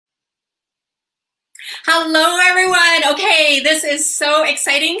Hello, everyone. Okay, this is so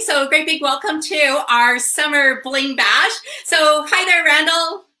exciting. So great big welcome to our Summer Bling Bash. So hi there,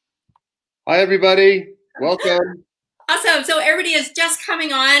 Randall. Hi, everybody. Welcome. Awesome. So everybody is just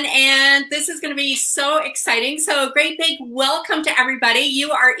coming on, and this is going to be so exciting. So great big welcome to everybody.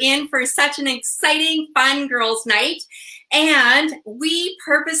 You are in for such an exciting, fun girls' night. And we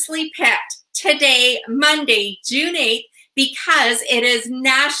purposely picked today, Monday, June 8th, because it is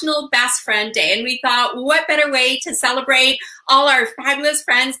National Best Friend Day. And we thought, what better way to celebrate all our fabulous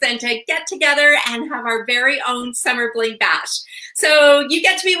friends than to get together and have our very own Summer Bling Bash. So you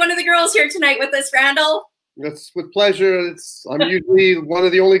get to be one of the girls here tonight with us, Randall. That's with pleasure. I'm usually one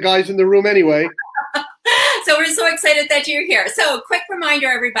of the only guys in the room anyway. So we're so excited that you're here. So quick reminder,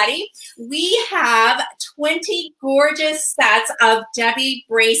 everybody, we have 20 gorgeous sets of Debbie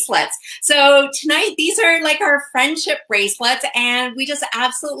bracelets. So tonight, these are like our friendship bracelets, and we just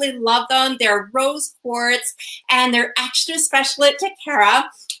absolutely love them. They're rose quartz, and they're extra special at Tocara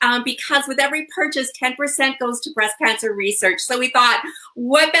because with every purchase, 10% goes to breast cancer research. So we thought,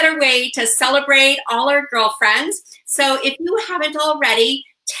 what better way to celebrate all our girlfriends? So if you haven't already,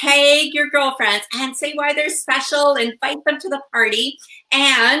 tag your girlfriends and say why they're special, invite them to the party.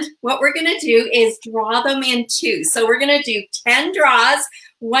 And what we're gonna do is draw them in two. So we're gonna do 10 draws,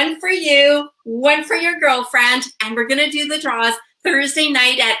 one for you, one for your girlfriend, and we're gonna do the draws Thursday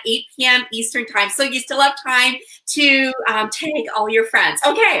night at 8 p.m. Eastern time. So you still have time to tag all your friends.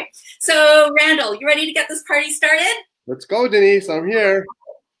 Okay, so Randall, you ready to get this party started? Let's go, Denise, I'm here.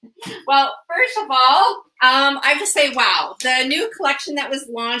 Well, first of all, I have to say, wow, the new collection that was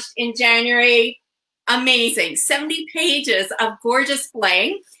launched in January, amazing. 70 pages of gorgeous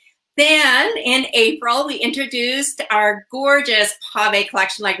bling. Then in April, we introduced our gorgeous pave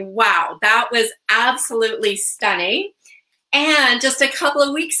collection. Like, wow, that was absolutely stunning. And just a couple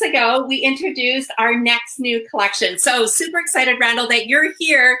of weeks ago, we introduced our next new collection. So super excited, Randall, that you're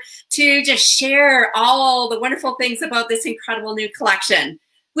here to just share all the wonderful things about this incredible new collection.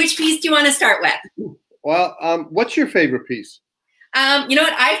 Which piece do you want to start with? Well, what's your favorite piece? You know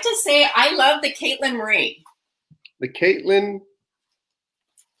what? I have to say, I love the Caitlin Marie. The Caitlin.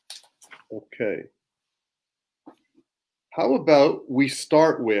 Okay. How about we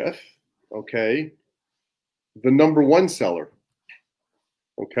start with, okay, the #1 seller,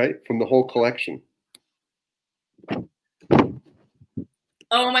 okay, from the whole collection.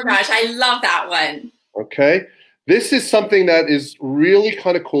 Oh my gosh, I love that one. Okay. This is something that is really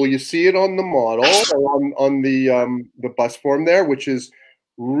kind of cool. You see it on the model, or on the bust form there, which is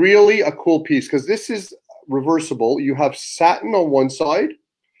really a cool piece because this is reversible. You have satin on one side,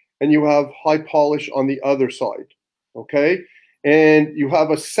 and you have high polish on the other side. Okay, and you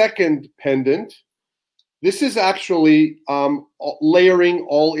have a second pendant. This is actually layering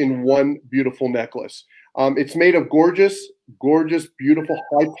all in one beautiful necklace. It's made of gorgeous, beautiful,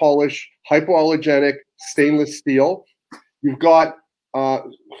 high polish, hypoallergenic stainless steel. You've got, I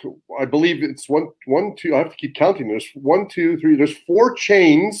believe it's one, two. I have to keep counting. There's 1, 2, 3. There's 4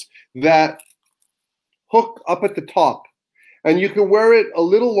 chains that hook up at the top, and you can wear it a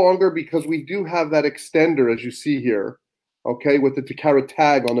little longer because we do have that extender, as you see here. Okay, with the Tocara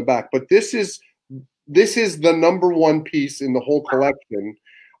tag on the back. But this is the #1 piece in the whole collection.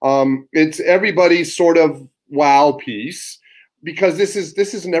 It's everybody's sort of wow piece because this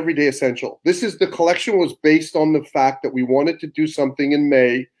is an everyday essential. The collection was based on the fact that we wanted to do something in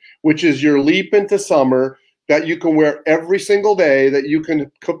May, which is your leap into summer that you can wear every single day, that you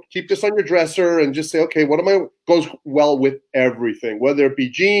can keep this on your dresser and just say, okay, goes well with everything, whether it be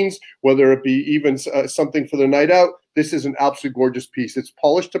jeans, whether it be even something for the night out. This is an absolutely gorgeous piece. It's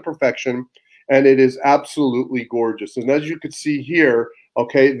polished to perfection, and it is absolutely gorgeous. And as you can see here,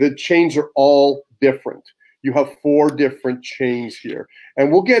 okay, the chains are all different. You have 4 different chains here.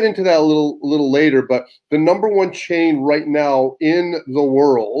 And we'll get into that a little later, but the #1 chain right now in the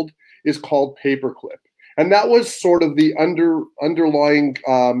world is called PaperClip. And that was sort of the underlying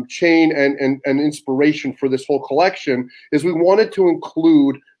chain and inspiration for this whole collection, is we wanted to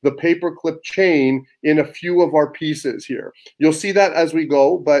include the PaperClip chain in a few of our pieces here. You'll see that as we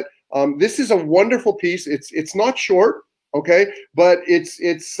go, but this is a wonderful piece. It's not short. Okay, but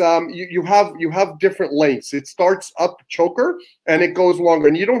you have different lengths. It starts up choker and it goes longer,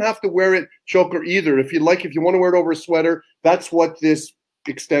 and you don't have to wear it choker either. If you want to wear it over a sweater, that's what this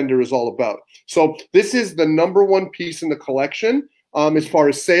extender is all about. So this is the #1 piece in the collection. As far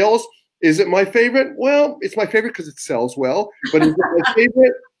as sales, is it my favorite? Well, it's my favorite because it sells well. But is it my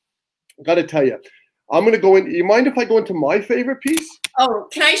favorite? I got to tell you, I'm going to go in. You mind if I go into my favorite piece? Oh,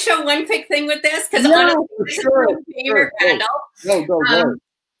 can I show one quick thing with this? Because yeah, honestly, this is my favorite, Randall. Go.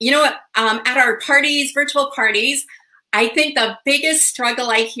 you know what, at our parties, virtual parties, I think the biggest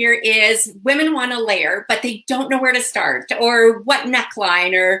struggle I hear is women want to layer, but they don't know where to start or what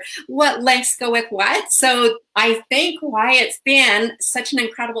neckline or what lengths go with what. So I think why it's been such an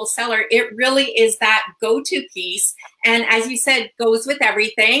incredible seller, it really is that go-to piece. And as you said, goes with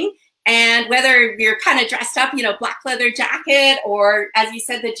everything. And whether you're kind of dressed up, you know, black leather jacket, or as you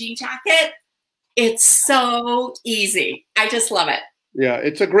said, the jean jacket, it's so easy. I just love it. Yeah,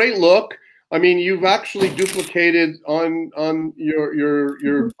 it's a great look. I mean, you've actually duplicated on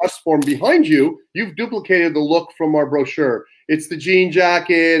your bus form behind you. You've duplicated the look from our brochure. It's the jean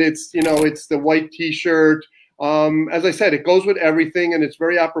jacket. It's, you know, it's the white T-shirt. As I said, it goes with everything, and it's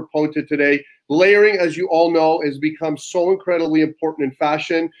very apropos to today. Layering, as you all know, has become so incredibly important in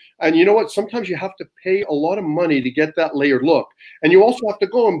fashion. And you know what? Sometimes you have to pay a lot of money to get that layered look, and you also have to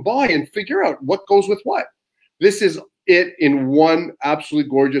go and buy and figure out what goes with what. This is it in one absolutely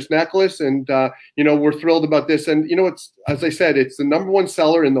gorgeous necklace, and you know, we're thrilled about this. And you know, it's, as I said, it's the #1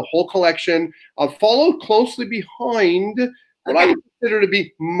 seller in the whole collection, followed closely behind what I would consider to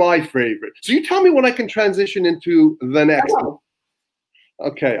be my favorite. So you tell me when I can transition into the next one.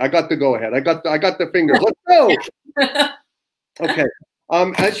 Okay, I got the go ahead. I got the fingers. Let's go. Okay.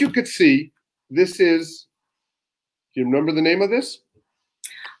 As you could see, this is. Do you remember the name of this?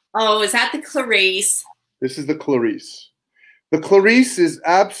 Oh, is that the Clarice? This is the Clarice. The Clarice is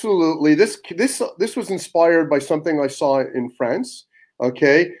absolutely this was inspired by something I saw in France.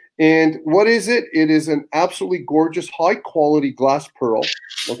 Okay, and what is it? It is an absolutely gorgeous, high quality glass pearl.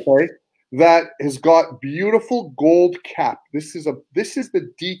 Okay, that has got beautiful gold cap. This is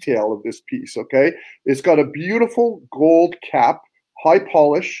the detail of this piece. Okay, it's got a beautiful gold cap, high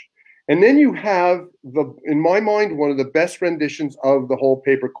polish. And then you have in my mind, one of the best renditions of the whole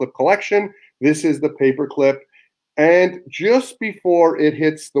paperclip collection. This is the paperclip. And just before it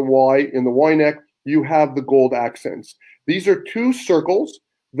hits the Y in the Y neck, you have the gold accents. These are 2 circles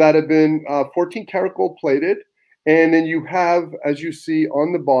that have been 14 karat gold plated. And then you have, as you see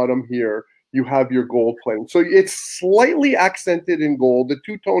on the bottom here, you have your gold plating. So it's slightly accented in gold. The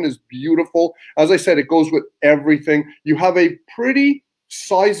two-tone is beautiful. As I said, it goes with everything. You have a pretty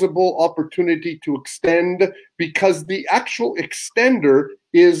sizable opportunity to extend because the actual extender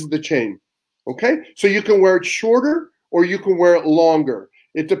is the chain. Okay, so you can wear it shorter or you can wear it longer.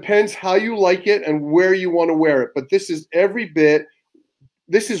 It depends how you like it and where you want to wear it. But this is every bit.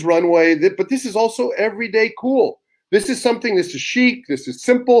 This is runway, but this is also everyday cool. This is something. This is chic. This is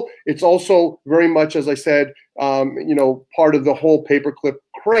simple. It's also very much, as I said, you know, part of the whole paperclip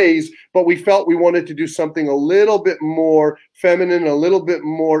craze. But we felt we wanted to do something a little bit more feminine, a little bit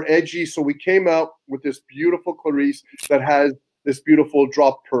more edgy. So we came out with this beautiful Clarice that has this beautiful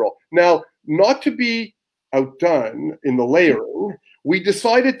drop pearl. Now, not to be outdone in the layering, we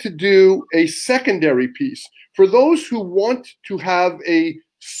decided to do a secondary piece for those who want to have a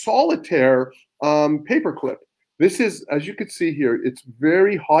solitaire paperclip. This is, as you can see here, it's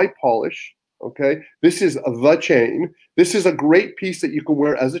very high polish. Okay, this is the chain. This is a great piece that you can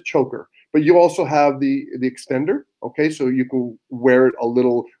wear as a choker, but you also have the extender. Okay, so you can wear it a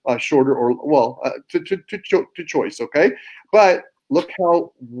little shorter or well to choice. Okay, but look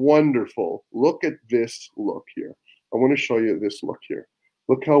how wonderful. Look at this look here. I want to show you this look here.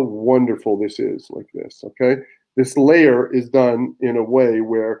 Look how wonderful this is like this. Okay, this layer is done in a way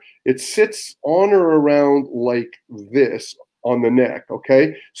where it sits on or around like this on the neck.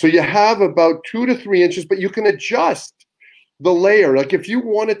 Okay, so you have about 2 to 3 inches, but you can adjust the layer. Like if you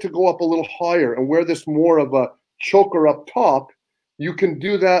wanted to go up a little higher and wear this more of a choker up top, you can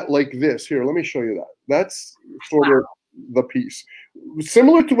do that like this. Here, let me show you that. That's sort of the piece.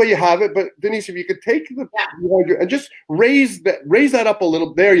 Similar to where you have it, but Denise, if you could take the and just raise that up a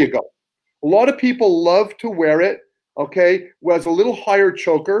little. There you go. A lot of people love to wear it. Okay, as a little higher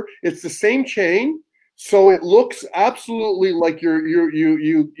choker. It's the same chain. So it looks absolutely like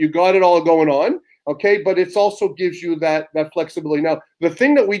you got it all going on, okay? But it also gives you that flexibility. Now, the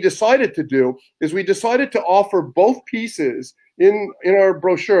thing that we decided to do is we decided to offer both pieces in our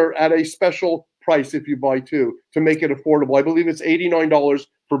brochure at a special price if you buy 2 to make it affordable. I believe it's $89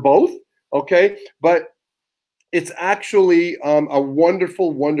 for both, okay? But it's actually a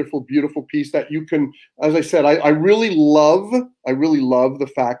wonderful, wonderful, beautiful piece that you can, as I said, I really love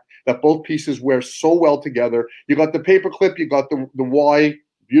the fact that both pieces wear so well together. You got the paperclip, you got the Y,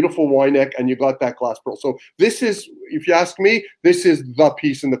 beautiful Y neck, and you got that glass pearl. So this is, if you ask me, this is the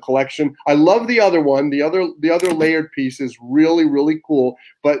piece in the collection. I love the other one. The other layered piece is really, really cool.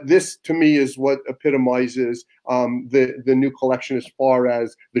 But this, to me, is what epitomizes the new collection as far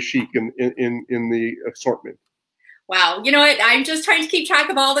as the chic in the assortment. Wow. You know what? I'm just trying to keep track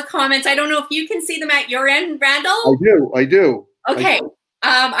of all the comments. I don't know if you can see them at your end, Randall. I do. Okay.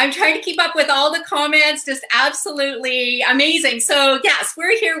 I'm trying to keep up with all the comments. Just absolutely amazing. So yes,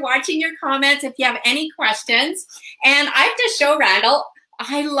 we're here watching your comments if you have any questions. And I have to show Randall,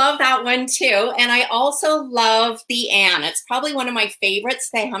 I love that one too. And I also love the Anne. It's probably one of my favorites,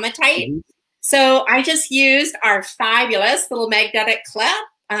 the hematite. Mm-hmm. So I just used our fabulous little magnetic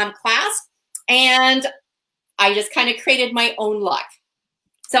clasp, and I just kind of created my own look.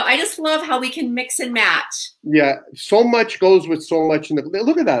 So I just love how we can mix and match. Yeah, so much goes with so much.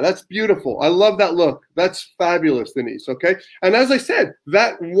 Look at that. That's beautiful. I love that look. That's fabulous, Denise, okay? And as I said,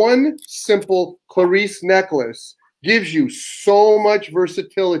 that one simple Clarice necklace gives you so much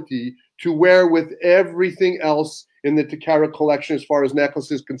versatility to wear with everything else in the Tocara collection as far as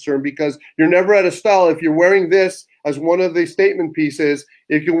necklace is concerned, because you're never out of style. If you're wearing this as one of the statement pieces,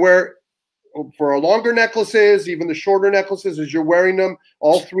 if you wear for longer necklaces, even the shorter necklaces, as you're wearing them,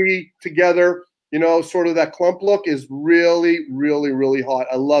 all three together, you know, sort of that clump look is really, really, really hot.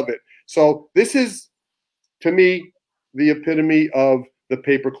 I love it. So this is, to me, the epitome of the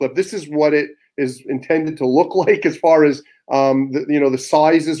paperclip. This is what it is intended to look like as far as, the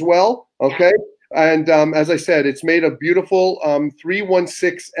size as well, okay? And as I said, it's made of beautiful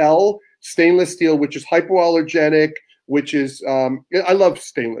 316L stainless steel, which is hypoallergenic, which is, I love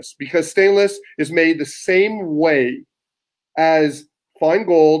stainless because stainless is made the same way as fine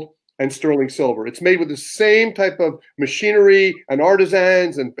gold and sterling silver. It's made with the same type of machinery and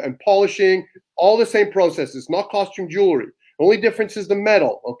artisans and polishing, all the same processes, not costume jewelry. Only difference is the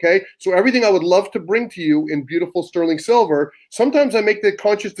metal, okay? So everything I would love to bring to you in beautiful sterling silver, sometimes I make the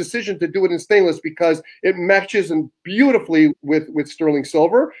conscious decision to do it in stainless because it matches and beautifully with sterling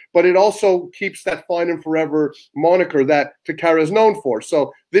silver, but it also keeps that fine and forever moniker that Tocara is known for.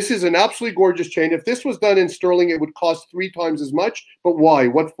 So this is an absolutely gorgeous chain. If this was done in sterling, it would cost 3 times as much, but why?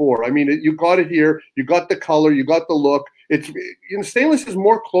 What for? I mean, you got it here, you got the color, you got the look. Stainless is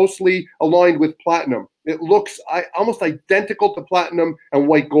more closely aligned with platinum. It looks almost identical to platinum and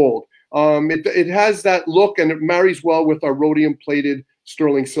white gold. It has that look, and it marries well with our rhodium-plated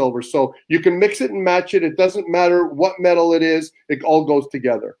sterling silver. So you can mix it and match it. It doesn't matter what metal it is. It all goes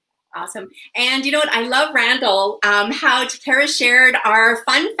together. Awesome. And you know what? I love, Randall, how Tocara shared our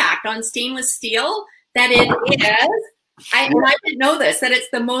fun fact on stainless steel, that it is, I didn't know this, that it's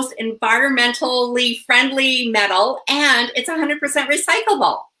the most environmentally friendly metal, and it's 100%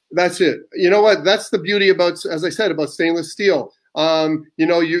 recyclable. That's it. You know what? That's the beauty about, as I said, about stainless steel.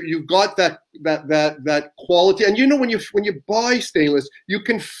 You've got that quality, and when you buy stainless, you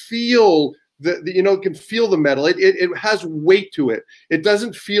can feel the metal. It has weight to it. It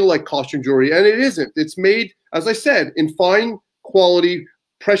doesn't feel like costume jewelry, and it isn't. It's made, as I said, in fine quality,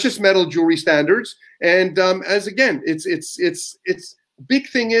 precious metal jewelry standards. And it's big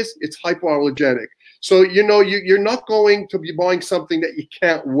thing is it's hypoallergenic. So, you're not going to be buying something that you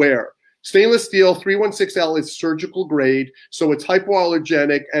can't wear. Stainless steel 316L is surgical grade, so it's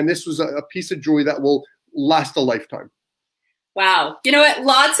hypoallergenic, and this was a piece of jewelry that will last a lifetime. Wow. You know what?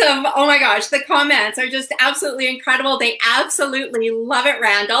 Lots of, oh my gosh, the comments are just absolutely incredible. They absolutely love it,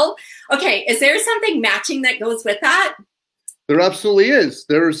 Randall. Okay, is there something matching that goes with that? There absolutely is.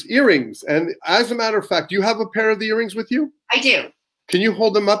 There's earrings. And as a matter of fact, do you have a pair of the earrings with you? I do. Can you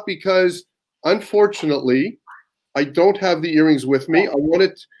hold them up? Because unfortunately, I don't have the earrings with me. I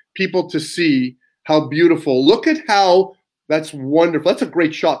wanted people to see how beautiful. Look at how that's wonderful. That's a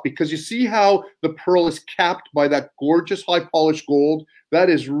great shot because you see how the pearl is capped by that gorgeous high polished gold. That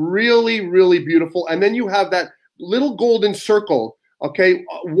is really, really beautiful. And then you have that little golden circle. Okay,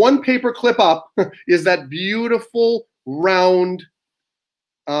 one paper clip up is that beautiful round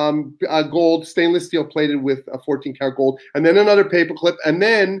gold, stainless steel plated with a 14 karat gold, and then another paper clip, and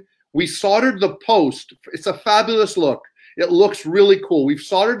then we soldered the post. It's a fabulous look. It looks really cool. We've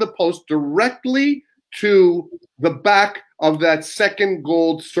soldered the post directly to the back of that second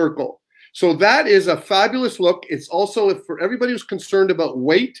gold circle. So that is a fabulous look. It's also, for everybody who's concerned about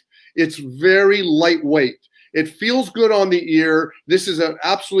weight, it's very lightweight. It feels good on the ear. This is an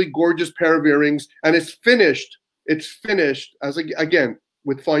absolutely gorgeous pair of earrings, and it's finished. It's finished as again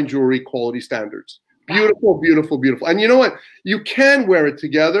with fine jewelry quality standards. Beautiful, beautiful, beautiful. And you know what? You can wear it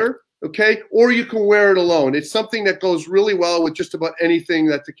together, okay? Or you can wear it alone. It's something that goes really well with just about anything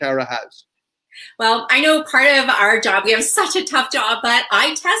that Tocara has. Well, I know part of our job, we have such a tough job, but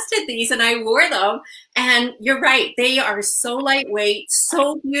I tested these and I wore them. And you're right, they are so lightweight,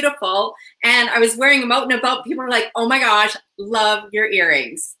 so beautiful. And I was wearing them out and about. People were like, oh my gosh, love your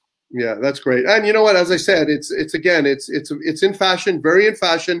earrings. Yeah, that's great. And you know what? As I said, it's in fashion, very in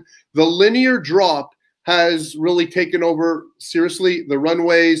fashion. The linear drop has really taken over seriously the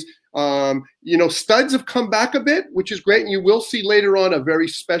runways. You know, studs have come back a bit, which is great. And you will see later on a very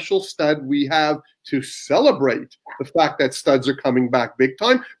special stud we have to celebrate the fact that studs are coming back big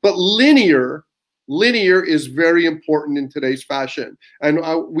time. But linear is very important in today's fashion. And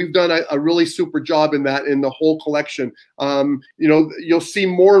we've done a really super job in that in the whole collection. You know, you'll see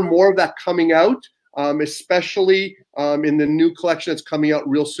more and more of that coming out, especially in the new collection that's coming out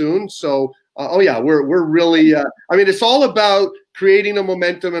real soon. So, oh yeah, we're really, I mean, it's all about creating a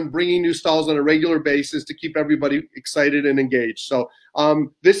momentum and bringing new styles on a regular basis to keep everybody excited and engaged. So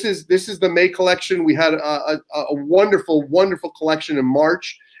this is the May collection. We had a wonderful collection in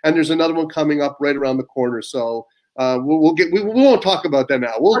March, and there's another one coming up right around the corner. So we won't talk about that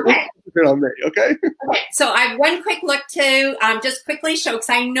now. We'll put it on May, okay? Okay, so I have one quick look to just quickly show, because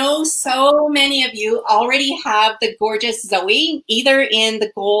I know so many of you already have the gorgeous Zoe, either in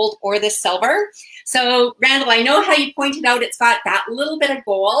the gold or the silver. So Randall, I know how you pointed out it's got that little bit of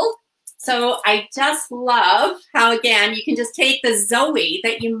gold. So I just love how, again, you can just take the Zoe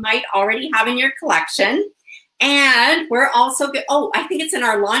that you might already have in your collection. And we're also, oh, I think it's in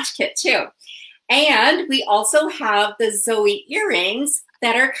our launch kit too. And we also have the Zoe earrings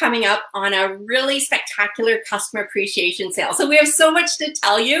that are coming up on a really spectacular customer appreciation sale. So we have so much to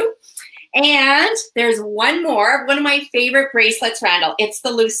tell you. And there's one more, one of my favorite bracelets, Randall. It's the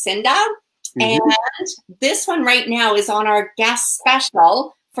Lucinda. And this one right now is on our guest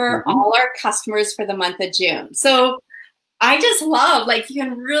special for all our customers for the month of June. So I just love, like, you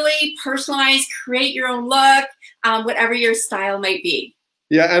can really personalize, create your own look, whatever your style might be.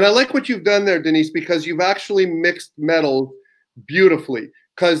 Yeah, and I like what you've done there, Denise, because you've actually mixed metals beautifully.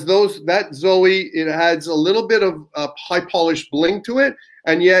 Because that Zoe, it adds a little bit of high polished bling to it,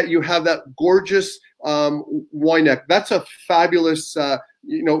 and yet you have that gorgeous Y neck. That's a fabulous,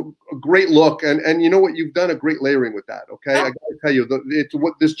 you know, a great look, and you know what, you've done a great layering with that. Okay, I gotta tell you,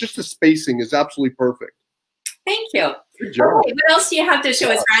 there's just the spacing is absolutely perfect. Thank you. Good job. Okay, what else do you have to show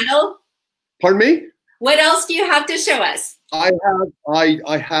us, Randall? Pardon me? What else do you have to show us? I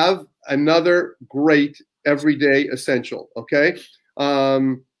have another great everyday essential. Okay,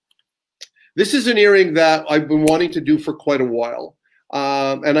 this is an earring that I've been wanting to do for quite a while.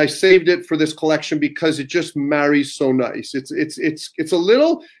 And I saved it for this collection because it just marries so nice. It's a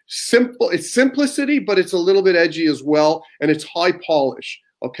little simple. It's simplicity, but it's a little bit edgy as well, and it's high polish.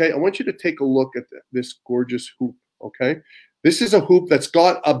 Okay, I want you to take a look at this gorgeous hoop. Okay, this is a hoop that's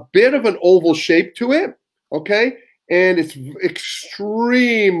got a bit of an oval shape to it. Okay, and it's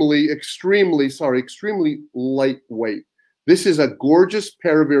extremely lightweight. This is a gorgeous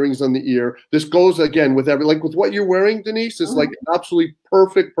pair of earrings on the ear. This goes, again, with like with what you're wearing, Denise. It's like absolutely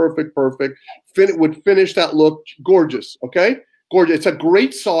perfect. Would finish that look gorgeous, okay? Gorgeous. It's a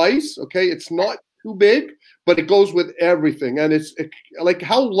great size, okay? It's not too big, but it goes with everything. And it's like,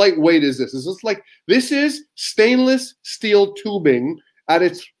 how lightweight is this? This is stainless steel tubing at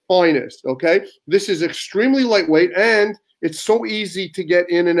its finest, okay? This is extremely lightweight, and it's so easy to get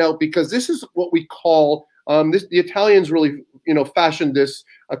in and out because this is what we call the Italians really, you know, fashioned this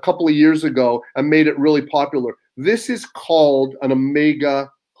a couple of years ago and made it really popular. This is called an omega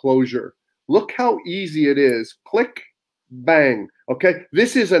closure. Look how easy it is. Click, bang. Okay,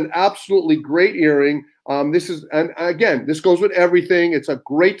 this is an absolutely great earring. And again, this goes with everything. It's a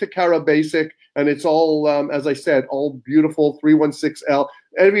great Tocara basic, and it's all, as I said, all beautiful 316L.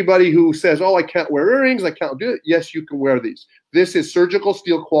 Everybody who says, oh, I can't wear earrings, I can't do it. Yes, you can wear these. This is surgical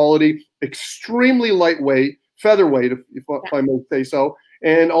steel quality, extremely lightweight, featherweight, if I may say so,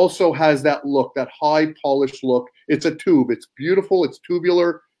 and also has that look, that high polished look. It's a tube. It's beautiful. It's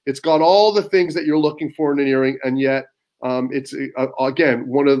tubular. It's got all the things that you're looking for in an earring, and yet it's, again,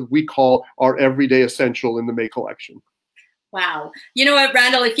 one of we call our everyday essential in the May collection. Wow. You know what,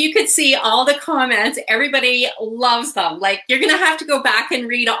 Randall, if you could see all the comments, everybody loves them. Like, you're going to have to go back and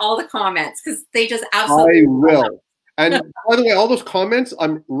read all the comments because they just absolutely I will. And by the way, all those comments,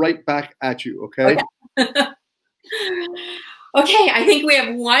 I'm right back at you, okay? Okay, I think we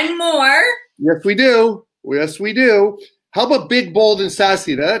have one more. Yes, we do. Yes, we do. How about big, bold, and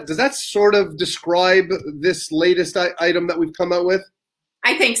sassy? Does that sort of describe this latest item that we've come out with?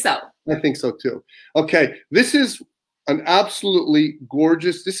 I think so. I think so, too. Okay, this is an absolutely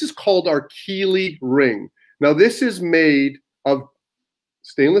gorgeous, this is called our Keeley ring. Now, this is made of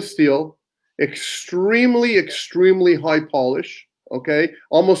stainless steel, extremely high polish, okay?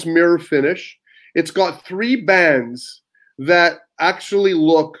 Almost mirror finish. It's got 3 bands that actually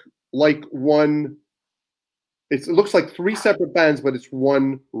look like one. It looks like 3 separate bands, but it's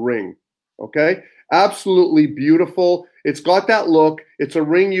one ring, Okay, absolutely beautiful. It's got that look. It's a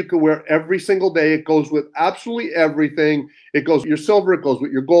ring you can wear every single day. It goes with absolutely everything. It goes with your silver. It goes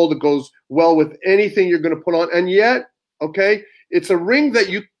with your gold. It goes well with anything you're going to put on. And yet, okay, it's a ring that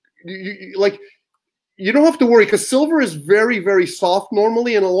you like. You don't have to worry because silver is very, very soft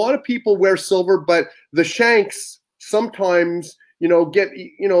normally, and a lot of people wear silver, but the shanks sometimes, get,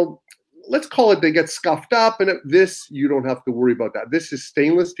 let's call it, they get scuffed up, and this, you don't have to worry about that. This is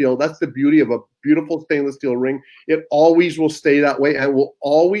stainless steel. That's the beauty of a beautiful stainless steel ring. It always will stay that way and will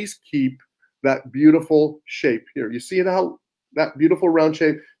always keep that beautiful shape here. You see it, how that beautiful round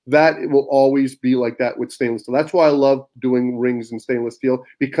shape? That it will always be like that with stainless steel. That's why I love doing rings in stainless steel,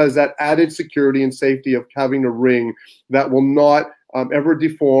 because that added security and safety of having a ring that will not ever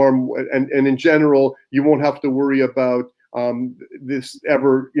deform, and in general, you won't have to worry about this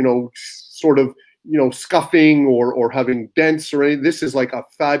ever, sort of, scuffing or having dents or anything. This is like a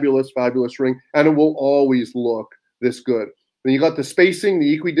fabulous, fabulous ring, and it will always look this good. Then you got the spacing,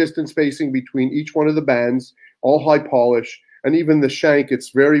 the equidistant spacing between each one of the bands, all high polish. And even the shank,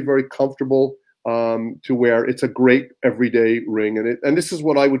 it's very, very comfortable to wear. It's a great everyday ring, and this is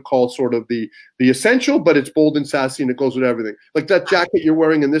what I would call sort of the essential, but it's bold and sassy, and it goes with everything. Like that jacket you're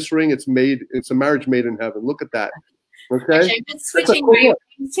wearing in this ring, it's a marriage made in heaven. Look at that. Okay. Actually, I'm just switching my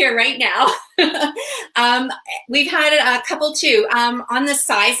rings here right now. We've had a couple too. On the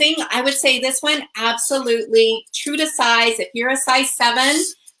sizing, I would say this one absolutely true to size. If you're a size 7,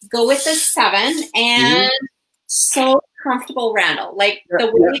 go with the 7, and so comfortable, Randall. Like the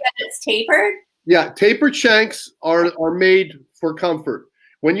way that it's tapered. Yeah, tapered shanks are made for comfort.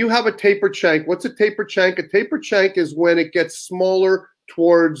 When you have a tapered shank, what's a tapered shank? A tapered shank is when it gets smaller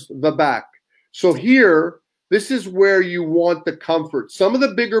towards the back. So here, this is where you want the comfort. Some of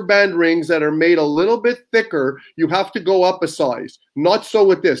the bigger band rings that are made a little bit thicker, you have to go up a size. Not so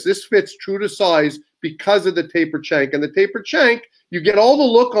with this. This fits true to size because of the tapered shank. And the tapered shank, you get all the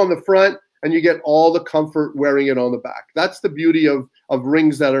look on the front, and you get all the comfort wearing it on the back. That's the beauty of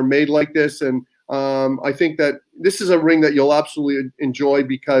rings that are made like this. And I think that this is a ring that you'll absolutely enjoy,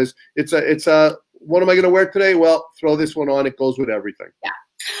 because it's a what am I going to wear today? Well, throw this one on. It goes with everything. Yeah.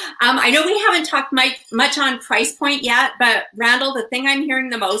 I know we haven't talked much on price point yet, but Randall, the thing I'm hearing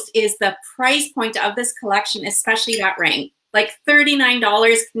the most is the price point of this collection, especially that ring, like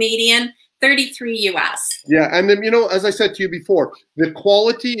 $39 Canadian. 33 US. Yeah, and then, as I said to you before, the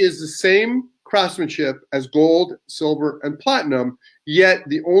quality is the same craftsmanship as gold, silver, and platinum, yet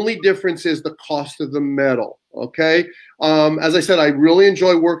the only difference is the cost of the metal, okay? As I said, I really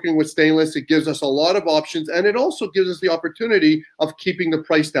enjoy working with stainless. It gives us a lot of options, and it also gives us the opportunity of keeping the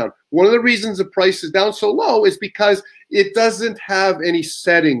price down. One of the reasons the price is down so low is because it doesn't have any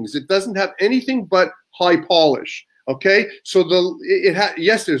settings. It doesn't have anything but high polish. Okay, so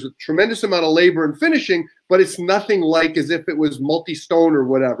yes, there's a tremendous amount of labor and finishing, but it's nothing like as if it was multi-stone or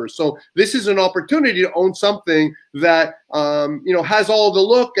whatever. So this is an opportunity to own something that has all the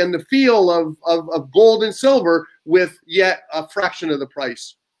look and the feel of gold and silver with yet a fraction of the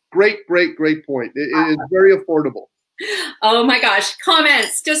price. Great, great, great point. It is very affordable. Oh my gosh,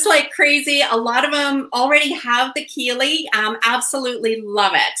 comments just like crazy. A lot of them already have the Keeley. Absolutely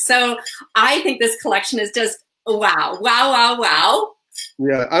love it. So I think this collection is just wow, wow, wow, wow.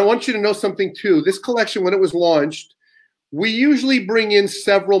 Yeah, I want you to know something too. This collection, when it was launched, we usually bring in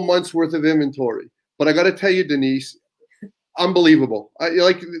several months worth of inventory. But I got to tell you, Denise, unbelievable.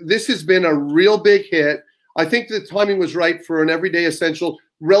 This has been a real big hit. I think the timing was right for an everyday essential,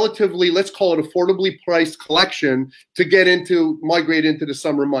 relatively, let's call it affordably priced collection to migrate into the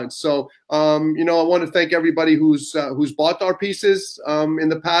summer months. So, I want to thank everybody who's bought our pieces in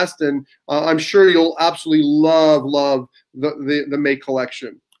the past, and I'm sure you'll absolutely love the May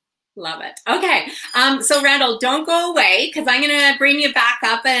collection. Love it. Okay. So Randall, don't go away, because I'm going to bring you back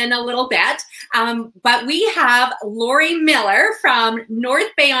up in a little bit. But we have Lori Miller from North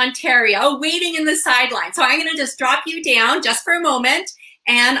Bay, Ontario, waiting in the sideline. So I'm going to just drop you down just for a moment,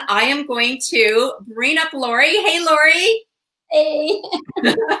 and I am going to bring up Lori. Hey, Lori. Hey.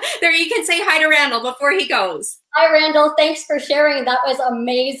 There, you can say hi to Randall before he goes. Hi, Randall. Thanks for sharing. That was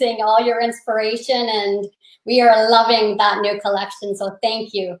amazing, all your inspiration, and we are loving that new collection. So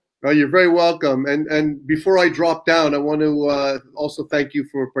thank you. Oh, you're very welcome. And before I drop down, I want to also thank you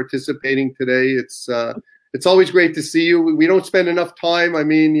for participating today. It's always great to see you. We don't spend enough time. I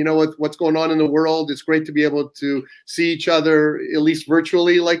mean, what's going on in the world. It's great to be able to see each other, at least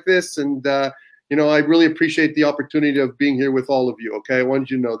virtually like this. And, I really appreciate the opportunity of being here with all of you. Okay, I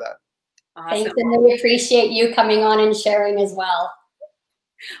wanted you to know that. Awesome. Thanks, and we appreciate you coming on and sharing as well.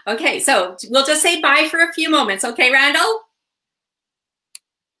 Okay, so we'll just say bye for a few moments. Okay, Randall?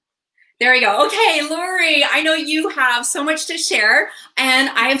 There we go. Okay, Lori, I know you have so much to share, and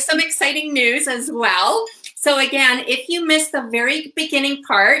I have some exciting news as well. So again, if you missed the very beginning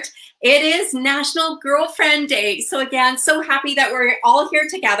part, it is National Girlfriend Day. So again, so happy that we're all here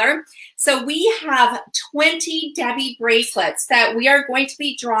together. So we have 20 Debbie bracelets that we are going to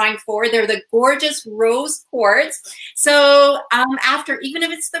be drawing for. They're the gorgeous rose quartz. So after, even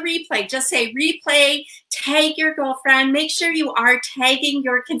if it's the replay, just say replay, tag your girlfriend, make sure you are tagging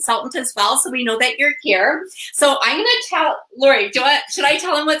your consultant as well so we know that you're here. So I'm gonna tell, Lori, should I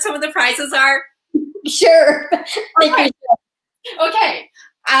tell them what some of the prizes are? Sure. Okay. Okay.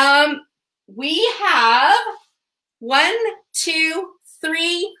 We have 1, 2,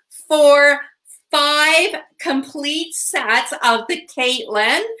 3, 4, 5 complete sets of the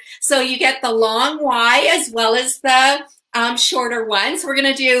Caitlin. So you get the long Y as well as the shorter one. So we're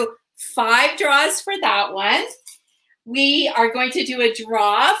going to do 5 draws for that one. We are going to do a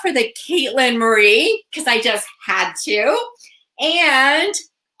draw for the Caitlin Marie because I just had to. And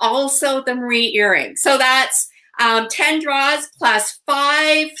also the Marie earring. So that's 10 draws plus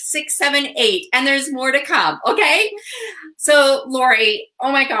 5, 6, 7, 8, and there's more to come, okay? So Lori,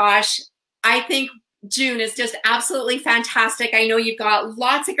 oh my gosh, I think June is just absolutely fantastic. I know you've got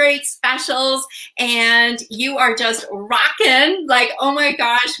lots of great specials and you are just rocking, like, oh my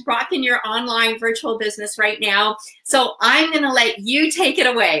gosh, rocking your online virtual business right now. So I'm gonna let you take it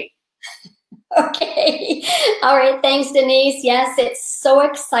away. Okay. All right. Thanks, Denise. Yes, it's so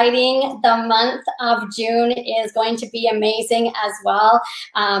exciting. The month of June is going to be amazing as well.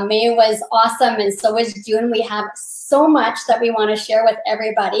 May was awesome, and so is June. We have so much that we want to share with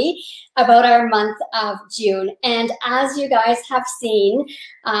everybody about our month of June. And as you guys have seen,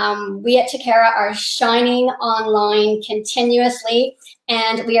 we at Tocara are shining online continuously.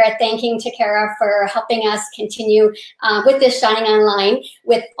 And we are thanking Tocara for helping us continue with this shining online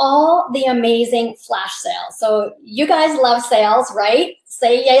with all the amazing flash sales. So you guys love sales, right?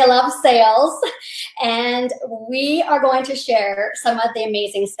 Say yeah, you love sales. And we are going to share some of the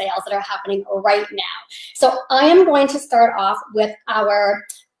amazing sales that are happening right now. So I am going to start off with our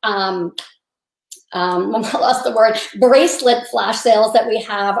I lost the word, bracelet flash sales that we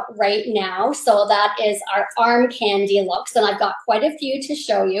have right now. So that is our arm candy looks, and I've got quite a few to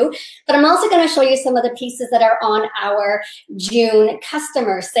show you, but I'm also going to show you some of the pieces that are on our June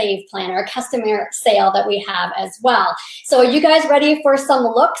customer save plan, or customer sale that we have as well. So are you guys ready for some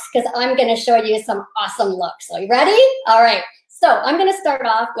looks? Because I'm going to show you some awesome looks. Are you ready? All right. So I'm going to start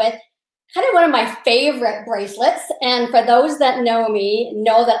off with kind of one of my favorite bracelets. And for those that know me,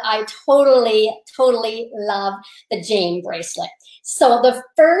 know that I totally love the Jane bracelet. So the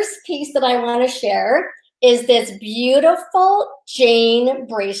first piece that I want to share is this beautiful Jane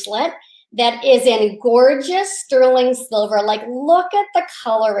bracelet that is in gorgeous sterling silver. Like, look at the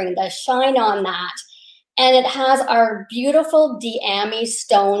coloring, the shine on that. And it has our beautiful Diami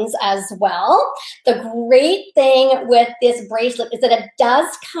stones as well. The great thing with this bracelet is that it does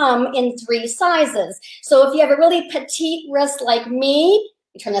come in 3 sizes. So if you have a really petite wrist like me,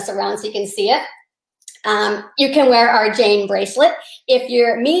 turn this around so you can see it. You can wear our Jane bracelet. If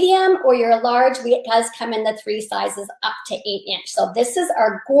you're medium or you're large, it does come in the 3 sizes up to 8 inch. So this is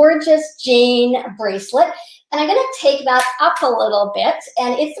our gorgeous Jane bracelet. And I'm gonna take that up a little bit,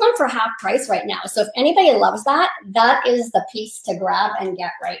 and it's on for half price right now. So if anybody loves that, that is the piece to grab and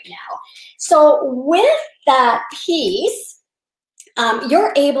get right now. So with that piece,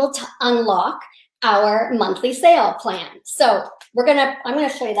 you're able to unlock our monthly sale plan. So I'm gonna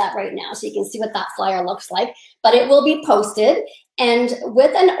show you that right now so you can see what that flyer looks like, but it will be posted. And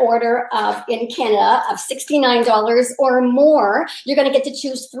with an order in Canada of $69 or more, you're gonna get to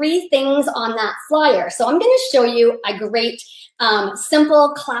choose 3 things on that flyer. So I'm gonna show you a great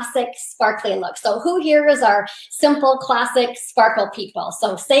simple, classic, sparkly look. So who here is our simple, classic, sparkle people?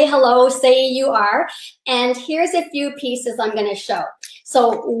 So say hello, say you are. And here's a few pieces I'm gonna show.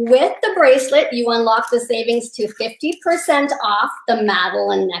 So with the bracelet, you unlock the savings to 50% off the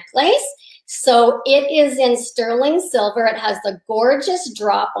Madeline necklace. So it is in sterling silver. It has the gorgeous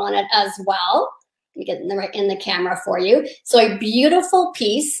drop on it as well. Let me get right in the camera for you. So a beautiful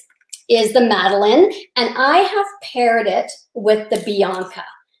piece is the Madeline, and I have paired it with the Bianca.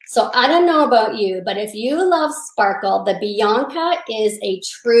 So I don't know about you, but if you love sparkle, the Bianca is a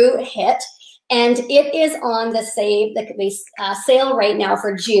true hit. And it is on the sale right now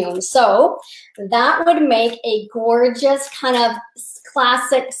for June. So that would make a gorgeous kind of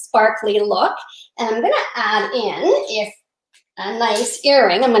classic sparkly look. And I'm gonna add in a nice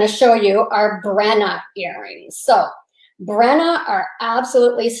earring. I'm gonna show you our Brenna earrings. So Brenna are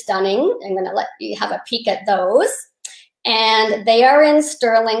absolutely stunning. I'm gonna let you have a peek at those. And they are in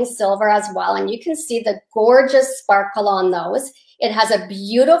sterling silver as well. And you can see the gorgeous sparkle on those. It has a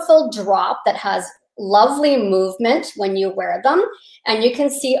beautiful drop that has lovely movement when you wear them. And you can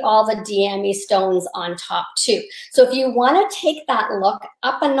see all the DME stones on top too. So if you want to take that look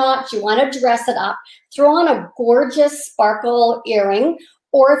up a notch, you want to dress it up, throw on a gorgeous sparkle earring.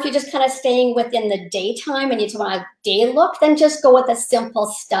 Or if you're just kind of staying within the daytime and you just want a day look, then just go with a simple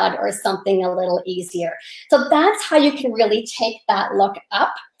stud or something a little easier. So that's how you can really take that look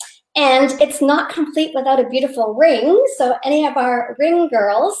up. And it's not complete without a beautiful ring. So any of our ring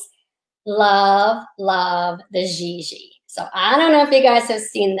girls love, love the Gigi. So I don't know if you guys have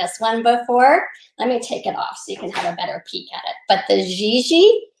seen this one before. Let me take it off so you can have a better peek at it. But the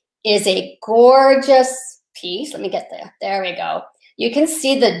Gigi is a gorgeous piece. Let me get there. There we go. You can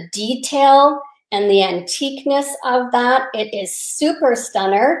see the detail and the antiqueness of that. It is super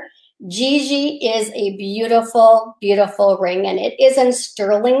stunner. Gigi is a beautiful, beautiful ring, and it is in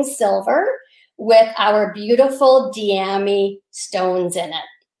sterling silver with our beautiful diami stones in it.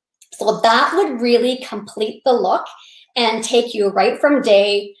 So that would really complete the look and take you right from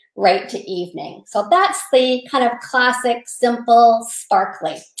day right to evening. So that's the kind of classic, simple,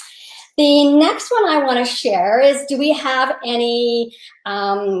 sparkly. The next one I want to share is, do we have any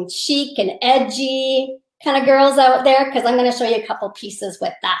chic and edgy kind of girls out there? Because I'm going to show you a couple pieces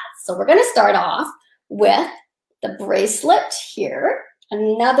with that. So we're going to start off with the bracelet here.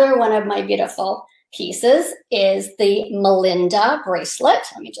 Another one of my beautiful pieces is the Melinda bracelet.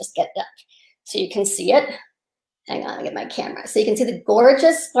 Let me just get that so you can see it. Hang on, I get my camera. So you can see the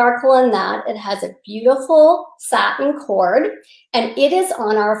gorgeous sparkle in that. It has a beautiful satin cord, and it is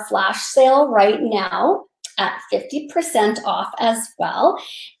on our flash sale right now at 50% off as well.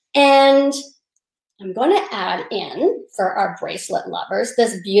 And I'm going to add in, for our bracelet lovers,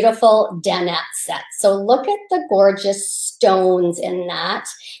 this beautiful Denette set. So look at the gorgeous stones in that.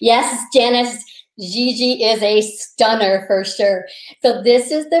 Yes, Janice, Gigi is a stunner for sure. So this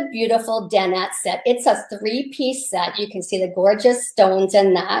is the beautiful Denette set. It's a 3-piece set. You can see the gorgeous stones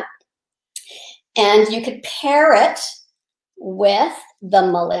in that. And you could pair it with the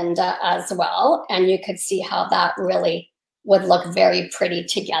Melinda as well. And you could see how that really would look very pretty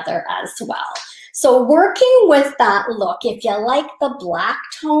together as well. So working with that look, if you like the black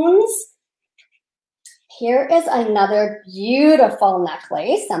tones, here is another beautiful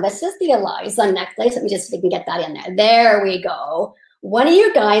necklace. Now this is the Eliza necklace. Let me just see if we can get that in there. There we go. What do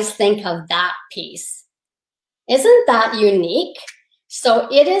you guys think of that piece? Isn't that unique? So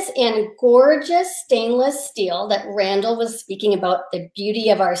it is in gorgeous stainless steel that Randall was speaking about, the beauty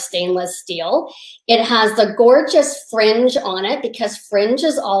of our stainless steel. It has the gorgeous fringe on it because fringe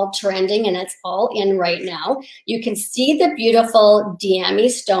is all trending and it's all in right now. You can see the beautiful diami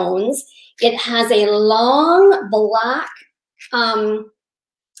stones. It has a long black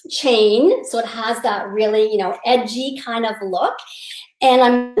chain, so it has that really, edgy kind of look. And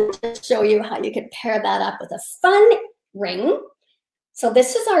I'm going to show you how you could pair that up with a fun ring. So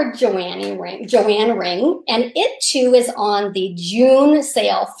this is our Joanne ring, and it too is on the June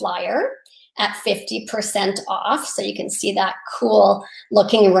sale flyer at 50% off. So you can see that cool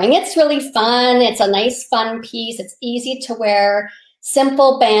looking ring. It's really fun. It's a nice fun piece. It's easy to wear.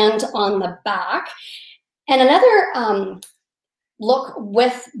 Simple band on the back. And another look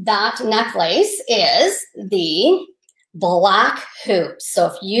with that necklace is the black hoops. So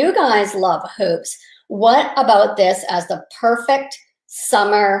if you guys love hoops, what about this as the perfect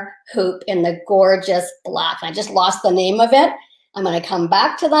summer hoop in the gorgeous black? I just lost the name of it. I'm going to come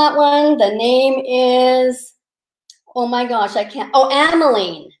back to that one. The name is, oh my gosh, I can't. Oh,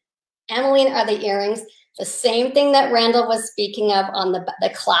 Ameline. Ameline are the earrings. The same thing that Randall was speaking of on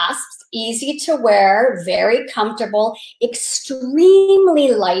the clasps. Easy to wear, very comfortable,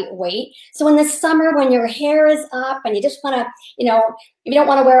 extremely lightweight. So in the summer when your hair is up and you just want to, if you don't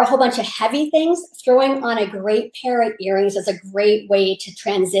want to wear a whole bunch of heavy things, throwing on a great pair of earrings is a great way to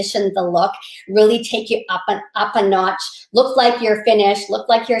transition the look, really take you up a notch, look like you're finished, look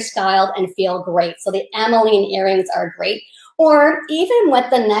like you're styled, and feel great. So the Ameline earrings are great. Or even with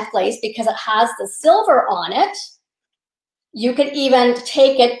the necklace, because it has the silver on it, you could even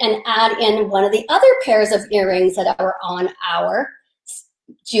take it and add in one of the other pairs of earrings that are on our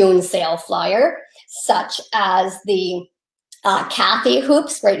June sale flyer, such as the Kathy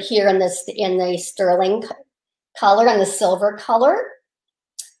hoops right here in the sterling color and the silver color.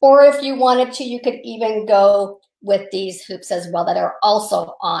 Or if you wanted to, you could even go with these hoops as well that are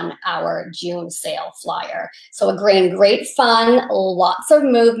also on our June sale flyer. So again, great fun, lots of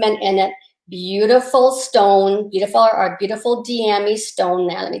movement in it. Beautiful stone, our beautiful diami stone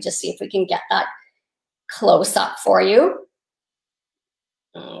there. Let me just see if we can get that close up for you.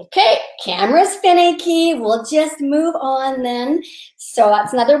 Okay, camera's finicky. We'll just move on then. So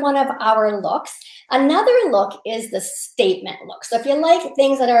that's another one of our looks. Another look is the statement look. So if you like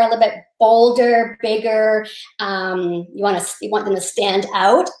things that are a little bit bolder, bigger, you want them to stand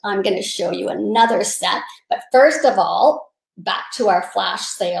out, I'm going to show you another set. But first of all, back to our flash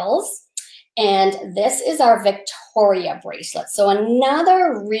sales. And this is our Victoria bracelet. So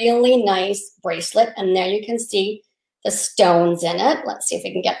another really nice bracelet. And there you can see the stones in it. Let's see if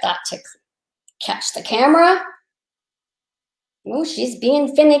we can get that to catch the camera. Oh, she's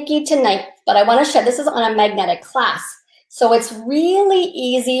being finicky tonight, but I want to show this is on a magnetic clasp. So it's really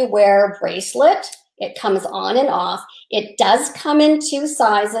easy wear bracelet. It comes on and off. It does come in 2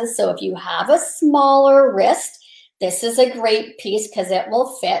 sizes. So if you have a smaller wrist, this is a great piece because it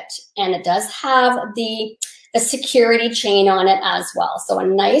will fit, and it does have the security chain on it as well. So a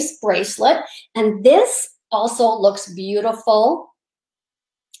nice bracelet. And this also looks beautiful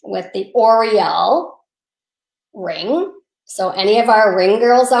with the Oriel ring. So any of our ring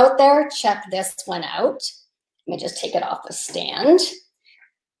girls out there, check this one out. Let me just take it off the stand.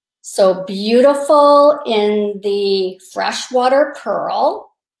 So beautiful in the freshwater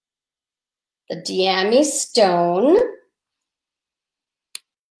pearl, the Diami stone.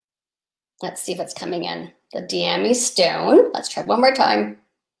 Let's see if it's coming in. The Diami stone. Let's try one more time.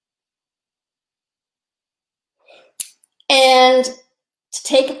 And to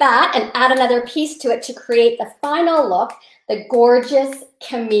take that and add another piece to it to create the final look, the gorgeous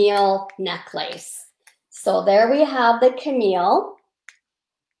Camille necklace. So there we have the Camille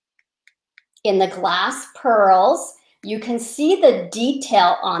in the glass pearls. You can see the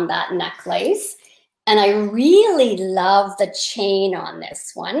detail on that necklace. And I really love the chain on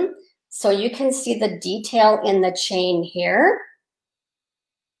this one. So you can see the detail in the chain here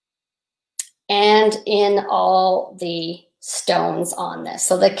and in all the stones on this.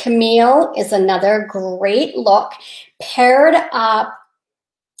 So the Camille is another great look paired up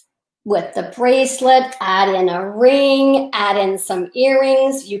with the bracelet. Add in a ring, add in some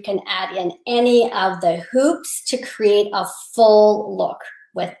earrings. You can add in any of the hoops to create a full look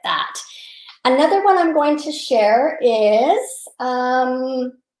with that. Another one I'm going to share is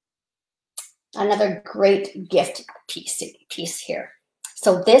another great gift piece here.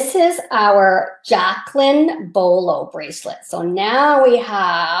 So this is our Jacqueline Bolo bracelet. So now we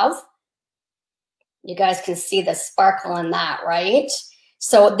have, you guys can see the sparkle in that, right?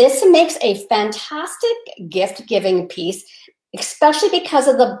 So this makes a fantastic gift giving piece, especially because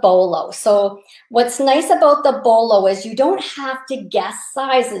of the bolo. So what's nice about the bolo is you don't have to guess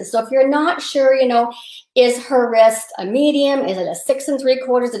sizes. So if you're not sure, you know, is her wrist a medium? Is it a 6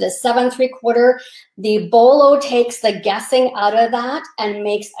 3/4? Is it a 7 3/4? The bolo takes the guessing out of that and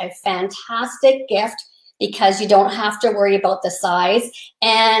makes a fantastic gift because you don't have to worry about the size.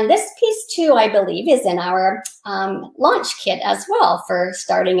 And this piece too, I believe, is in our launch kit as well for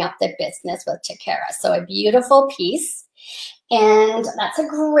starting up the business with Tocara. So a beautiful piece. And that's a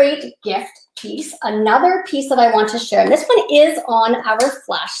great gift piece. Another piece that I want to share, and this one is on our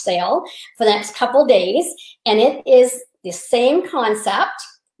flash sale for the next couple days, and it is the same concept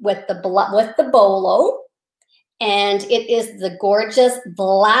with the bolo, and it is the gorgeous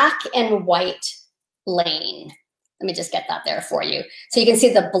black and white lane. Let me just get that there for you. So you can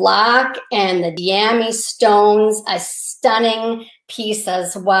see the black and the Diami stones, a stunning piece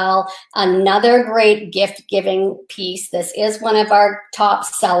as well. Another great gift giving piece. This is one of our top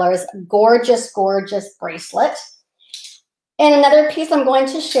sellers. Gorgeous, gorgeous bracelet. And another piece I'm going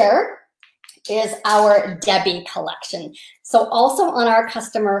to share is our Debbie collection. So also on our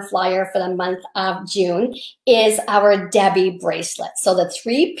customer flyer for the month of June is our Debbie bracelet. So the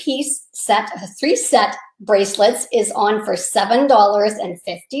 3-piece set, 3 set bracelets is on for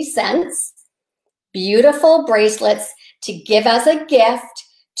 $7.50. Beautiful bracelets to give as a gift,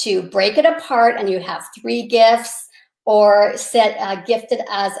 to break it apart and you have 3 gifts, or gifted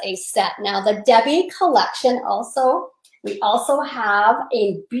as a set. Now the Debbie collection also, we also have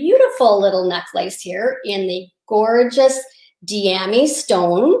a beautiful little necklace here in the gorgeous Diami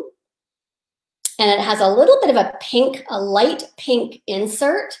stone. And it has a little bit of a pink, a light pink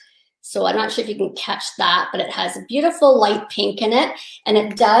insert. So I'm not sure if you can catch that, but it has a beautiful light pink in it. And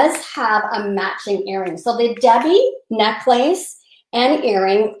it does have a matching earring. So the Debbie necklace and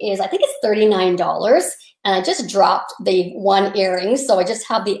earring is, I think it's $39. And I just dropped the one earring, so I just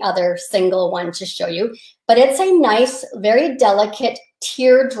have the other single one to show you. But it's a nice, very delicate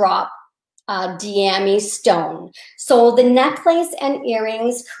teardrop Diami stone. So the necklace and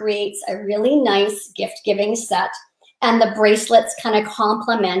earrings creates a really nice gift-giving set. and the bracelets kind of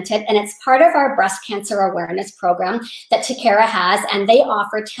complement it. And it's part of our breast cancer awareness program that Tocara has, and they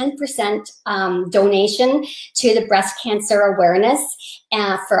offer 10% donation to the breast cancer awareness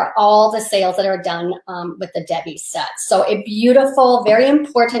for all the sales that are done with the Debbie set. So a beautiful, very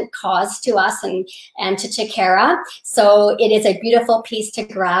important cause to us and to Tocara. So it is a beautiful piece to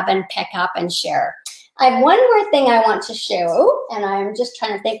grab and pick up and share. I have one more thing I want to show, and I'm just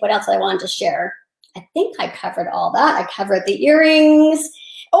trying to think what else I want to share. I think I covered all that. I covered the earrings.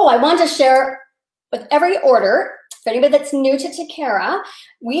 Oh, I want to share with every order, for anybody that's new to Tocara,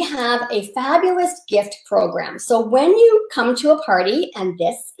 we have a fabulous gift program. So when you come to a party, and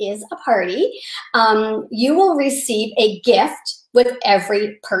this is a party, you will receive a gift with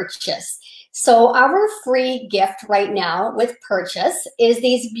every purchase. So our free gift right now with purchase is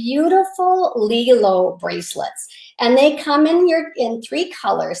these beautiful Lilo bracelets. And they come in 3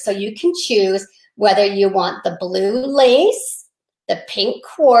 colors. So you can choose whether you want the blue lace, the pink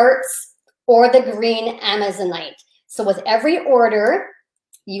quartz, or the green amazonite. So with every order,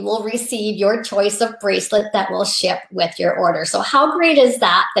 you will receive your choice of bracelet that will ship with your order. So how great is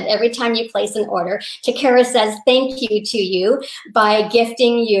that, that every time you place an order, Tocara says thank you to you by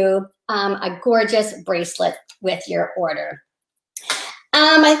gifting you a gorgeous bracelet with your order.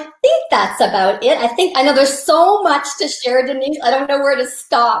 I think that's about it. I know there's so much to share, Denise. I don't know where to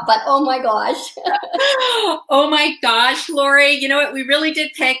stop, but oh my gosh. Oh my gosh, Lori, you know what? We really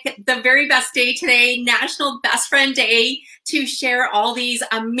did pick the very best day today, National Best Friend Day, to share all these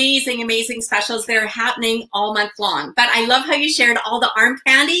amazing, amazing specials that are happening all month long. But I love how you shared all the arm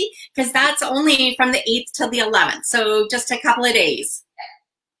candy, because that's only from the 8th till the 11th. So just a couple of days.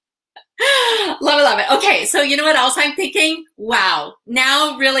 Love it, love it. Okay, so you know what else I'm thinking? Wow,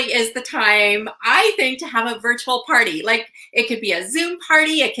 now really is the time, I think, to have a virtual party. Like, it could be a Zoom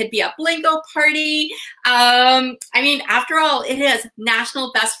party, it could be a Blingo party. I mean, after all, it is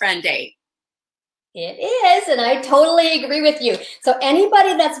National Best Friend Day. It is, and I totally agree with you. So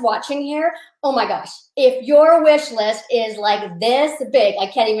anybody that's watching here, oh my gosh, if your wish list is like this big, I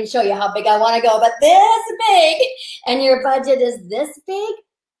can't even show you how big I want to go, but this big, and your budget is this big,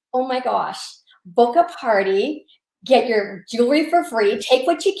 oh my gosh, book a party, get your jewelry for free, take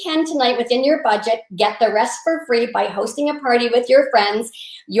what you can tonight within your budget, get the rest for free by hosting a party with your friends.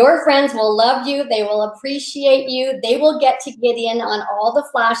 Your friends will love you, they will appreciate you, they will get to get in on all the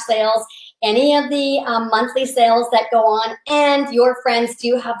flash sales, any of the monthly sales that go on, and your friends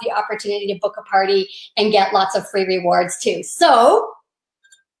do have the opportunity to book a party and get lots of free rewards too. So,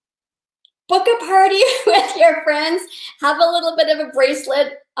 book a party with your friends, have a little bit of a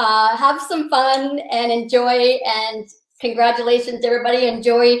bracelet, have some fun and enjoy, and congratulations everybody.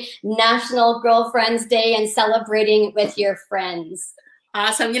 Enjoy National Girlfriends Day and celebrating with your friends.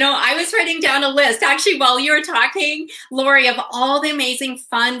 Awesome. You know, I was writing down a list actually while you were talking, Lori, of all the amazing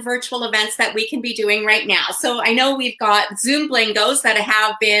fun virtual events that we can be doing right now. So I know we've got Zoom Blingos that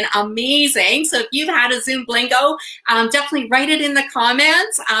have been amazing. So if you've had a Zoom Blingo, definitely write it in the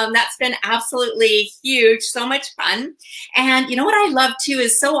comments. That's been absolutely huge. So much fun. And you know what I love too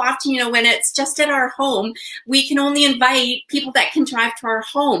is so often, you know, when it's just at our home, we can only invite people that can drive to our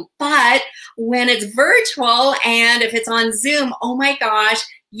home. But when it's virtual and if it's on Zoom, oh my gosh,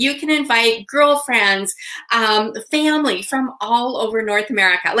 you can invite girlfriends, family from all over North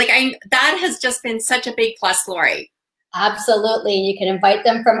America. Like that has just been such a big plus, Lori. Absolutely. You can invite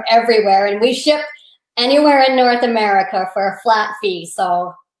them from everywhere, and we ship anywhere in North America for a flat fee.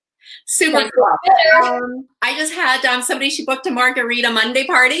 So super cool. I just had somebody, she booked a Margarita Monday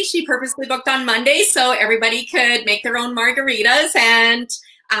party. She purposely booked on Monday so everybody could make their own margaritas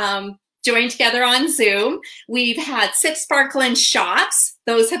and join together on Zoom. We've had Sip Sparkle and Shops.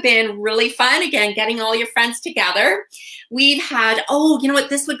 Those have been really fun. Again, getting all your friends together. We've had, oh, you know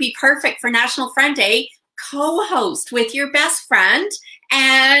what? This would be perfect for National Friend Day. Co-host with your best friend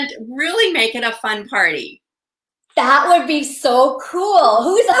and really make it a fun party. That would be so cool.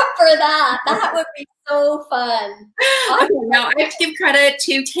 Who's up for that? That would be so fun. Okay, now I have to give credit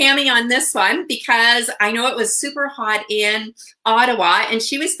to Tammy on this one because I know it was super hot in Ottawa and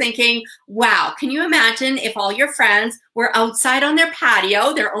she was thinking, wow, can you imagine if all your friends were outside on their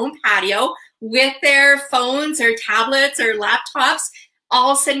patio, their own patio, with their phones or tablets or laptops,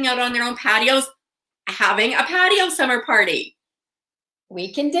 all sitting out on their own patios, having a patio summer party.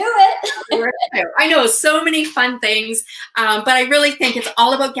 We can do it. I know, so many fun things, but I really think it's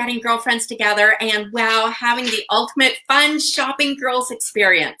all about getting girlfriends together and, wow, having the ultimate fun shopping girls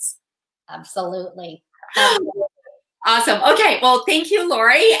experience. Absolutely. Awesome. Okay, well, thank you,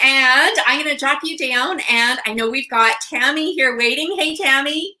 Lori, and I'm going to drop you down, and I know we've got Tammy here waiting. Hey,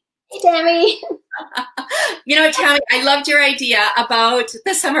 Tammy. Hey, Tammy. You know, Tammy, I loved your idea about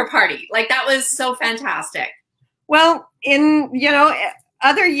the summer party. Like, that was so fantastic. Well, in,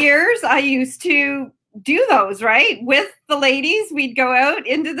 other years, I used to do those, right? With the ladies, we'd go out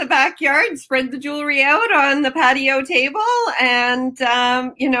into the backyard, spread the jewelry out on the patio table, and,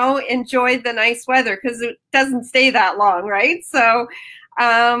 enjoy the nice weather, because it doesn't stay that long, right? So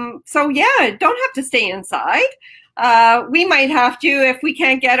yeah, don't have to stay inside. We might have to if we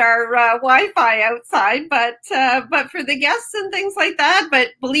can't get our Wi-Fi outside, but for the guests and things like that. But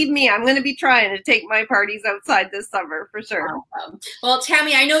believe me, I'm going to be trying to take my parties outside this summer for sure. Awesome. Well,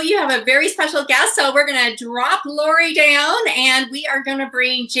 Tammy, I know you have a very special guest, so we're going to drop Lori down and we are going to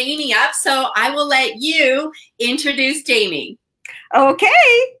bring Jamie up. So I will let you introduce Jamie. Okay.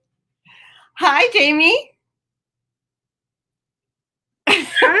 Hi, Jamie.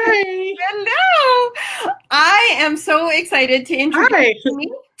 Hi. Hello. I am so excited to introduce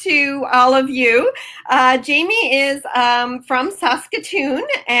Jamie to all of you. Jamie is from Saskatoon,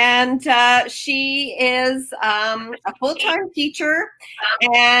 and she is a full-time teacher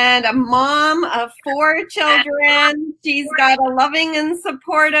and a mom of 4 children. She's got a loving and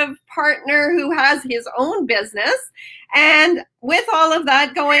supportive partner who has his own business. And with all of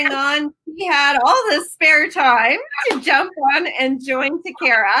that going on, he had all this spare time to jump on and join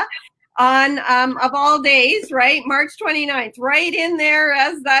Tocara on, of all days, right? March 29th, right in there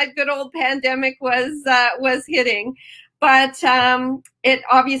as that good old pandemic was hitting. But it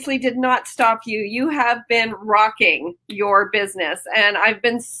obviously did not stop you. You have been rocking your business. And I've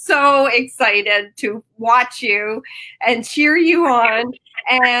been so excited to watch you and cheer you on.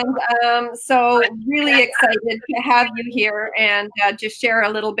 And so really excited to have you here and just share a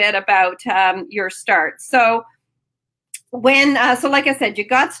little bit about your start. So so like I said, you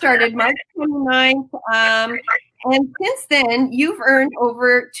got started March 29th. And since then, you've earned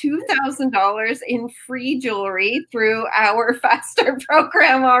over $2,000 in free jewelry through our Fast Start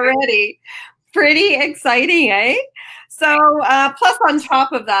program already. Pretty exciting, eh? So plus on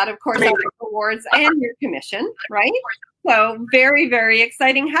top of that, of course, our rewards and your commission, right? So very, very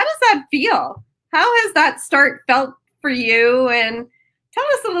exciting. How does that feel? How has that start felt for you? And tell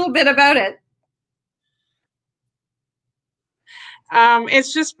us a little bit about it.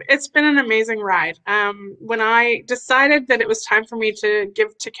 It's been an amazing ride. When I decided that it was time for me to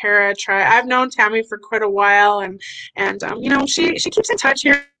give Tocara a try, I've known Tammy for quite a while, and she keeps in touch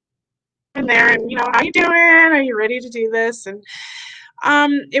here and there, and how you doing? Are you ready to do this? And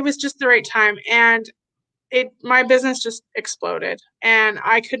it was just the right time, and my business just exploded, and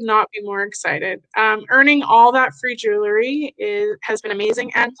I could not be more excited. Earning all that free jewelry has been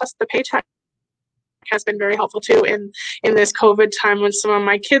amazing, and plus the paycheck has been very helpful too in this COVID time when some of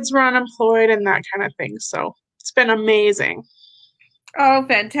my kids were unemployed and that kind of thing. So it's been amazing. Oh,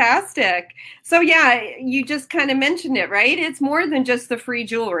 fantastic. So yeah, you just kind of mentioned it, right? It's more than just the free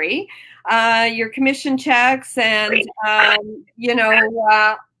jewelry, your commission checks and,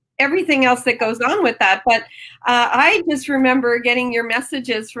 everything else that goes on with that. But I just remember getting your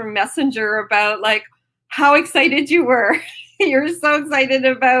messages from Messenger about like how excited you were. You're so excited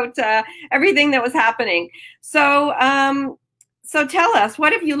about everything that was happening. So, so tell us,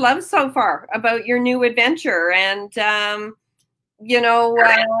 what have you loved so far about your new adventure? And,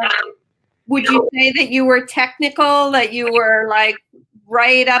 would you say that you were technical, that you were like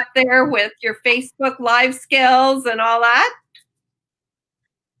right up there with your Facebook Live skills and all that?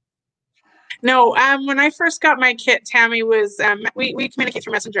 No, when I first got my kit, Tammy was, we communicate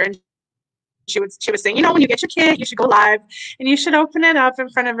through Messenger, and she was saying, when you get your kit, you should go live and you should open it up in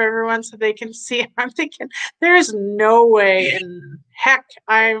front of everyone so they can see. I'm thinking, there's no way in heck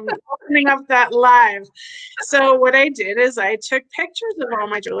I'm opening up that live. So what I did is I took pictures of all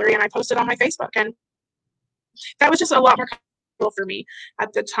my jewelry and I posted on my Facebook, and that was just a lot more comfortable for me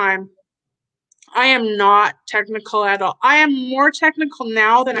at the time. I am not technical at all. I am more technical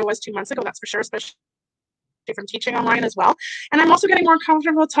now than I was 2 months ago, that's for sure, especially from teaching online as well. And I'm also getting more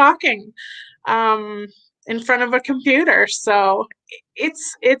comfortable talking in front of a computer. So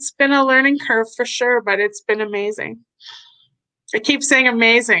it's been a learning curve for sure, but it's been amazing. I keep saying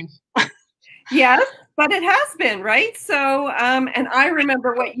amazing. Yes, but it has been, right? So, and I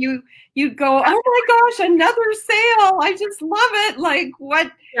remember what you go, oh my gosh, another sale. I just love it. Like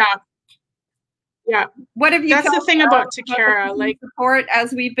what? Yeah. What have you? That's the thing about Tocara, like support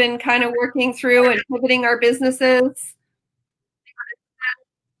as we've been kind of working through and pivoting our businesses.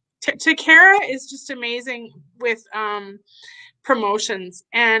 Tocara is just amazing with promotions,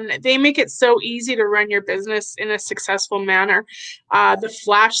 and they make it so easy to run your business in a successful manner. The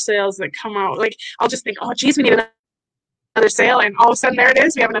flash sales that come out, like I'll just think, oh geez, we need another sale, and all of a sudden there it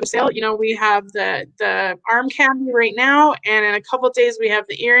is. We have another sale. You know, we have the arm candy right now, and in a couple of days we have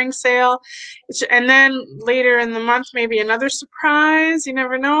the earring sale, and then later in the month maybe another surprise. You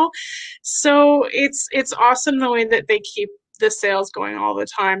never know. So it's awesome the way that they keep the sales going all the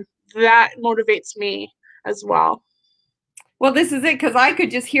time. That motivates me as well. Well, this is it, because I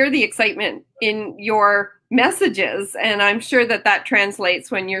could just hear the excitement in your messages, and I'm sure that that translates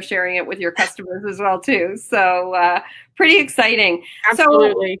when you're sharing it with your customers as well too. So pretty exciting.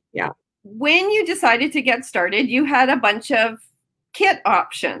 Absolutely. So, yeah. When you decided to get started, you had a bunch of kit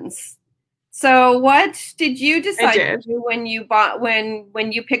options. So what did you decide to do when you bought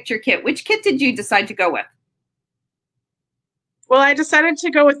when you picked your kit? Which kit did you decide to go with? Well, I decided to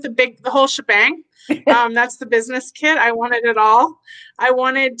go with the whole shebang. That's the business kit. I wanted it all. I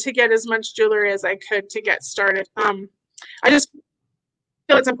wanted to get as much jewelry as I could to get started. I just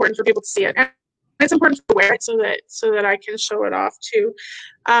feel it's important for people to see it, and it's important to wear it so that I can show it off too.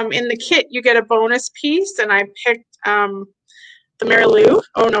 In the kit, you get a bonus piece, and I picked the Marilou.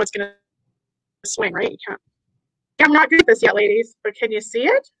 Oh no, it's gonna swing, right? You can't. I'm not good at this yet, ladies, but can you see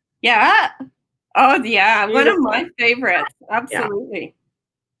it? Yeah. Oh yeah, one of my favorites. Absolutely.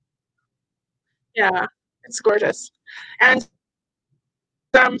 Yeah, it's gorgeous. And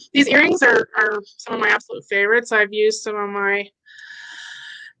these earrings are some of my absolute favorites. I've used some of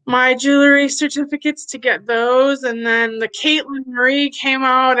my jewelry certificates to get those, and then the Caitlin Marie came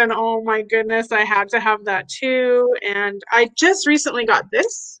out, and oh my goodness, I had to have that too. And I just recently got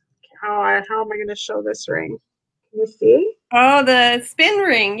this. How am I going to show this ring? Can you see? Oh, the spin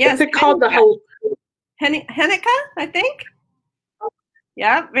ring. Yes. It's called the Henika, I think.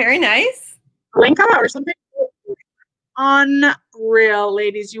 Yeah, very nice. Linka or something. Unreal,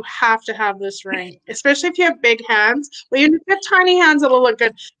 ladies. You have to have this ring, especially if you have big hands. Well, even if you have tiny hands, it'll look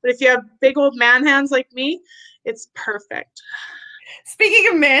good. But if you have big old man hands like me, it's perfect.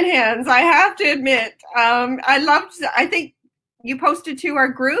 Speaking of man hands, I have to admit, I think you posted to our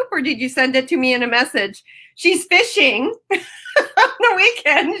group, or did you send it to me in a message? She's fishing on the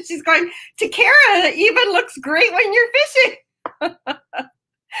weekend. She's going, Tocara even looks great when you're fishing.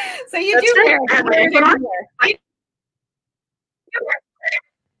 So you That's do right. wear.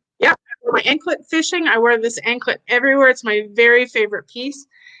 Yeah, my anklet fishing. I wear this anklet everywhere. It's my very favorite piece.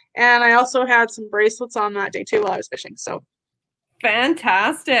 And I also had some bracelets on that day too while I was fishing. So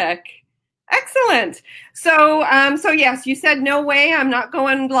fantastic. Excellent. So so yes, you said no way, I'm not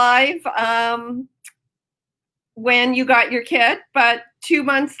going live when you got your kit, but 2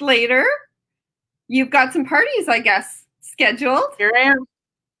 months later, you've got some parties, I guess, scheduled. Here I am.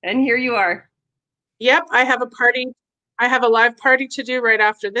 And here you are. Yep, I have a party. I have a live party to do right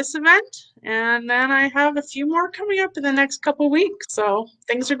after this event, and then I have a few more coming up in the next couple of weeks. So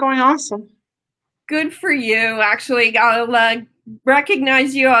things are going awesome. Good for you. Actually, I'll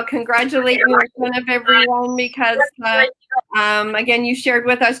recognize you. I'll congratulate you in front of everyone, because again, you shared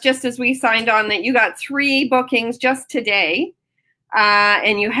with us just as we signed on that you got 3 bookings just today,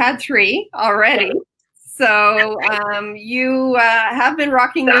 and you had 3 already. So you have been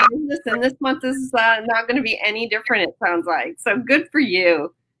rocking your business, and this month is not going to be any different, it sounds like. So good for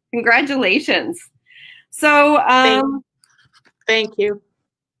you. Congratulations. So thank you.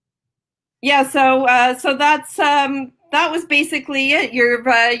 Yeah, so that's that was basically it.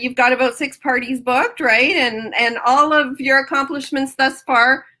 You've got about 6 parties booked, right? And all of your accomplishments thus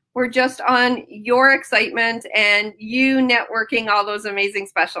far were just on your excitement and you networking all those amazing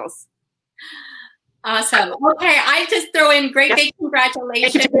specials. Awesome. Okay, I just throw in great big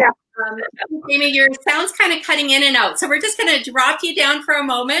congratulations. Jamie, your sound's kind of cutting in and out, so we're just going to drop you down for a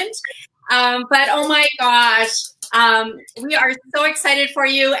moment. But oh my gosh, we are so excited for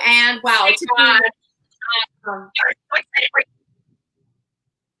you, and wow.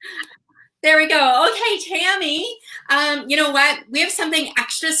 There we go. Okay, Tammy, you know what? We have something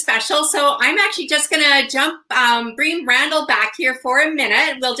extra special. So I'm actually just going to bring Randall back here for a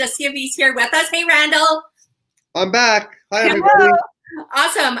minute. We'll just see if he's here with us. Hey, Randall. I'm back. Hi, everybody.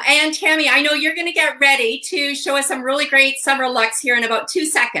 Awesome. And Tammy, I know you're going to get ready to show us some really great summer looks here in about 2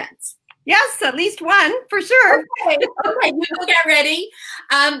 seconds. Yes, at least one for sure. Okay, we'll get ready.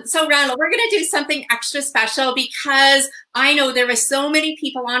 So Randall, we're going to do something extra special because I know there are so many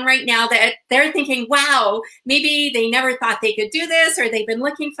people on right now that they're thinking, wow, maybe they never thought they could do this, or they've been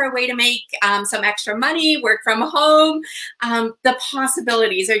looking for a way to make some extra money, work from home. The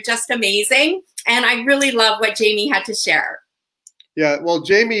possibilities are just amazing. And I really love what Jamie had to share. Yeah, well,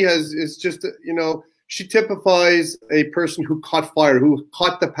 Jamie is just, you know, she typifies a person who caught fire, who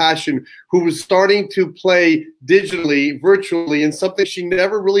caught the passion, who was starting to play digitally, virtually, in something she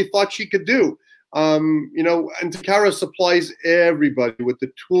never really thought she could do. You know, and Tocara supplies everybody with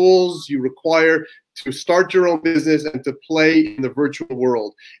the tools you require to start your own business and to play in the virtual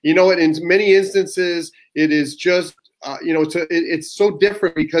world. You know, in many instances, it is just, you know, it's so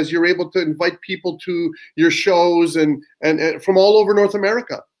different because you're able to invite people to your shows and from all over North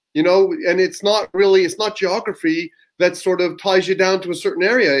America, you know, and it's not geography that sort of ties you down to a certain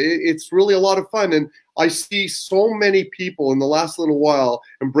area. It's really a lot of fun. And I see so many people in the last little while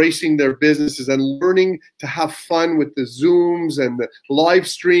embracing their businesses and learning to have fun with the Zooms and the live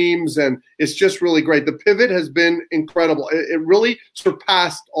streams. And it's just really great. The pivot has been incredible. It really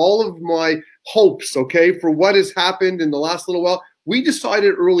surpassed all of my hopes, okay, for what has happened in the last little while. We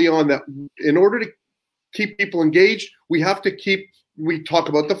decided early on that in order to keep people engaged, we have to we talk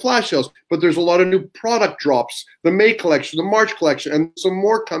about the flash sales, but there's a lot of new product drops, the May collection, the March collection, and some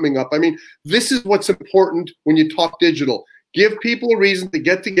more coming up. I mean, this is what's important when you talk digital. Give people a reason to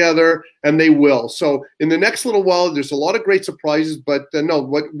get together, and they will. So in the next little while, there's a lot of great surprises, but no,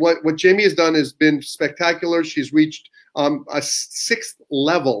 what Jamie has done has been spectacular. She's reached a 6th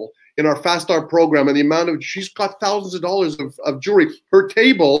level in our Fast Start program, and the amount of, she's got thousands of dollars of jewelry. Her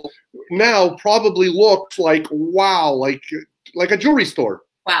table now probably looks like, wow, like a jewelry store.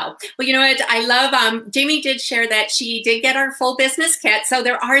 Wow. Well, you know what? I love, Jamie did share that she did get our full business kit. So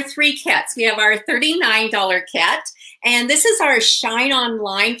there are 3 kits. We have our $39 kit, and this is our Shine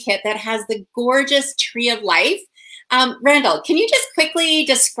Online kit that has the gorgeous Tree of Life. Randall, can you just quickly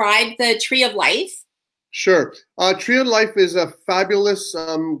describe the Tree of Life? Sure. Tree of Life is a fabulous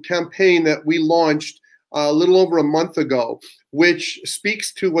campaign that we launched a little over a month ago, which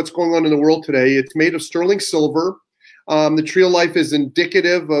speaks to what's going on in the world today. It's made of sterling silver. The Tree of Life is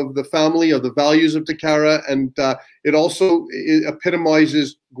indicative of the family, of the values of Tocara, and it also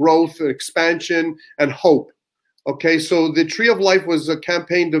epitomizes growth, expansion, and hope. Okay, so the Tree of Life was a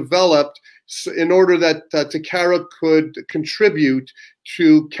campaign developed in order that Tocara could contribute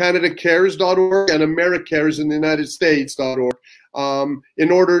to CanadaCares.org and AmeriCares in the United States.org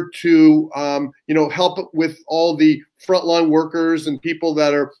in order to you know, help with all the frontline workers and people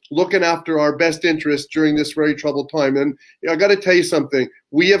that are looking after our best interests during this very troubled time. And I got to tell you something.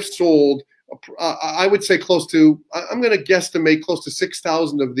 We have sold, I would say close to, I'm going to guesstimate close to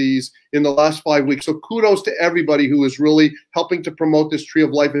 6,000 of these in the last 5 weeks. So kudos to everybody who is really helping to promote this Tree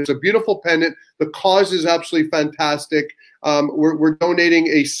of Life. It's a beautiful pendant. The cause is absolutely fantastic. We're donating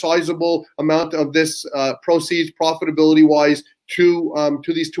a sizable amount of this proceeds, profitability-wise, to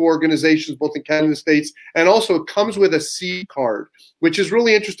these 2 organizations, both in Canada and the States. And also it comes with a seed card, which is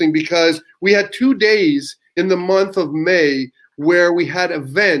really interesting because we had 2 days in the month of May where we had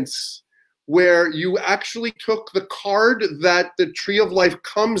events where you actually took the card that the Tree of Life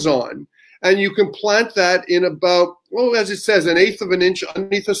comes on, and you can plant that in about, well, as it says, 1/8 of an inch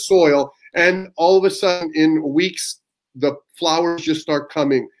underneath the soil, and all of a sudden in weeks, the flowers just start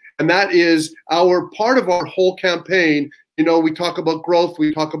coming. And that is our part of our whole campaign. You know, we talk about growth,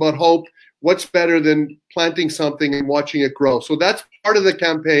 we talk about hope. What's better than planting something and watching it grow? So that's part of the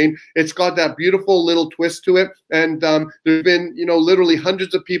campaign. It's got that beautiful little twist to it. And there's been, you know, literally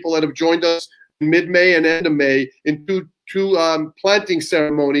hundreds of people that have joined us mid-May and end of May in two planting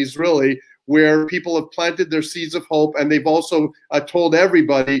ceremonies, really, where people have planted their seeds of hope, and they've also told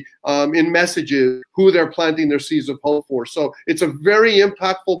everybody in messages who they're planting their seeds of hope for. So it's a very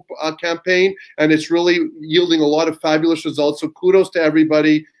impactful campaign, and it's really yielding a lot of fabulous results. So kudos to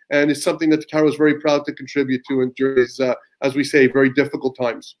everybody, and it's something that Tocara was very proud to contribute to during these, as we say, very difficult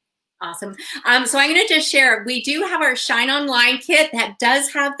times. Awesome. So I'm going to just share, we do have our Shine Online kit that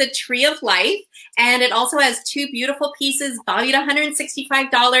does have the Tree of Life, and it also has 2 beautiful pieces valued at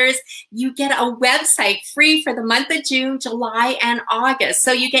 $165. You get a website free for the month of June, July, and August.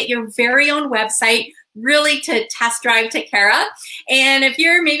 So you get your very own website really to test drive Tocara. And if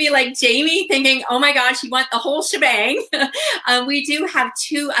you're maybe like Jamie thinking, oh my gosh, you want the whole shebang, we do have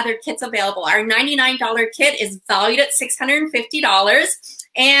 2 other kits available. Our $99 kit is valued at $650.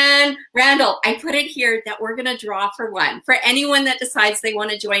 And Randall, I put it here that we're going to draw for one for anyone that decides they want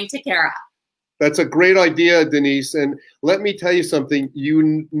to join Tocara. That's a great idea, Denise. And let me tell you something,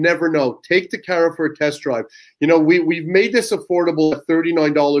 you never know. Take Tocara for a test drive. You know, we've made this affordable at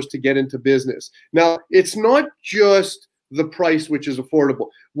 $39 to get into business. Now, it's not just the price, which is affordable.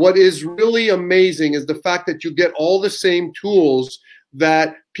 What is really amazing is the fact that you get all the same tools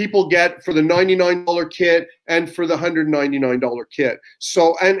that people get for the $99 kit and for the $199 kit.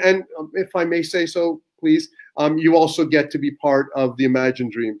 So, and if I may say so, please, you also get to be part of the Imagine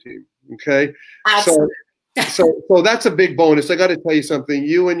Dream team. Okay. Absolutely. So that's a big bonus. I got to tell you something.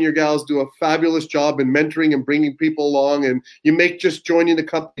 You and your gals do a fabulous job in mentoring and bringing people along, and you make just joining the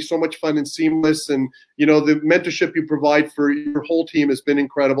company so much fun and seamless. And you know, the mentorship you provide for your whole team has been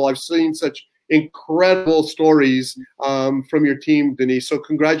incredible. I've seen such incredible stories from your team, Denise. So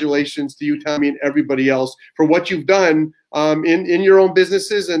congratulations to you, Tammy, and everybody else for what you've done in your own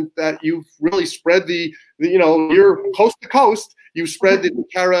businesses, and that you've really spread the you know, you're coast to coast. You spread the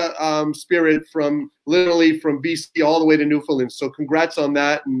Tocara spirit from literally from BC all the way to Newfoundland. So congrats on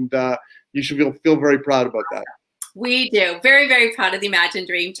that, and you should feel very proud about that. We do. Very, very proud of the Imagine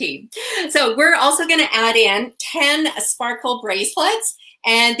Dream team. So we're also going to add in 10 sparkle bracelets.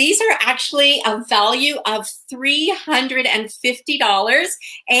 And these are actually a value of $350.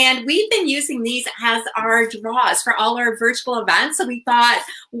 And we've been using these as our draws for all our virtual events. So we thought,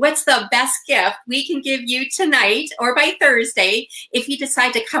 what's the best gift we can give you tonight or by Thursday if you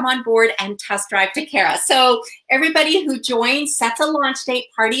decide to come on board and test drive Tocara? So everybody who joins, sets a launch date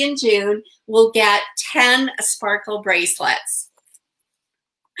party in June, will get 10 sparkle bracelets.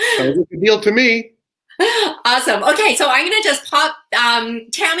 Sounds like a deal to me. Awesome. Okay, so I'm going to just pop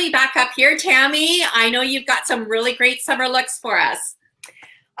Tammy back up here. Tammy, I know you've got some really great summer looks for us.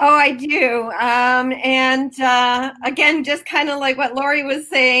 Oh, I do. Again, just kind of like what Lori was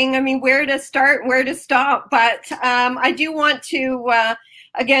saying, I mean, where to start, where to stop. But I do want to,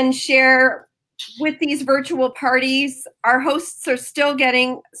 again, share with these virtual parties, our hosts are still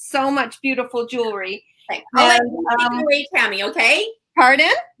getting so much beautiful jewelry. Okay. I'll let you take it away, Tammy, okay?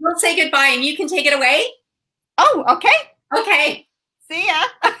 Pardon? We'll say goodbye and you can take it away. Oh, okay. Okay. See ya.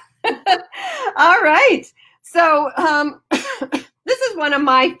 All right. So this is one of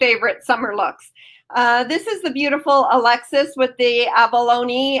my favorite summer looks. This is the beautiful Alexis with the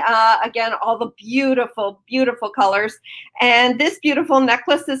abalone. Again, all the beautiful, beautiful colors. And this beautiful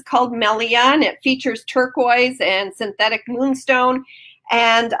necklace is called Melia, and it features turquoise and synthetic moonstone.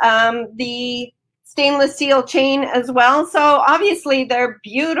 And the stainless steel chain as well. So obviously they're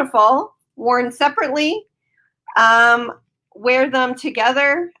beautiful, worn separately. Wear them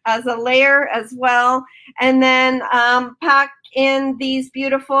together as a layer as well. And then pack in these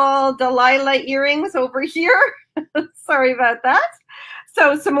beautiful Delilah earrings over here. Sorry about that.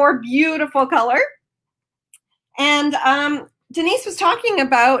 So some more beautiful color. And Denise was talking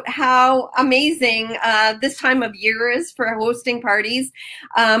about how amazing this time of year is for hosting parties,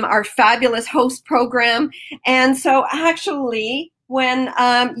 our fabulous host program. And so actually, when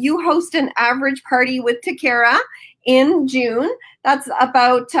you host an average party with Tocara in June, that's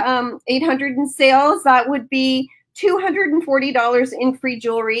about $800 in sales. That would be $240 in free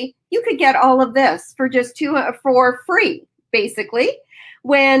jewelry. You could get all of this for just for free, basically.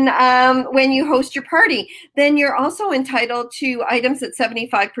 When you host your party, then you're also entitled to items at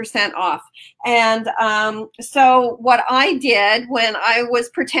 75% off. And so what I did when I was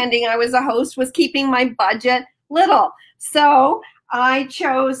pretending I was a host was keeping my budget little. So I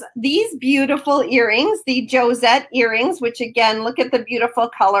chose these beautiful earrings, the Josette earrings, which again, look at the beautiful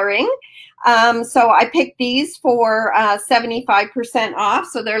coloring. So I picked these for 75% off.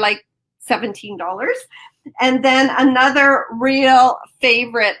 So they're like $17. And then another real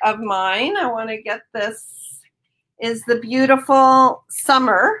favorite of mine, I want to get this, is the beautiful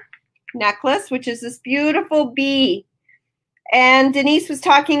Summer necklace, which is this beautiful bee. And Denise was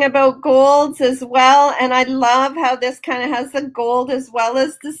talking about golds as well. And I love how this kind of has the gold as well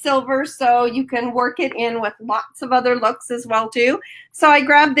as the silver. So you can work it in with lots of other looks as well too. So I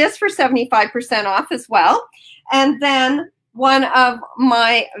grabbed this for 75% off as well. And then one of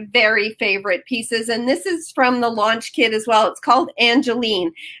my very favorite pieces, and this is from the launch kit as well. It's called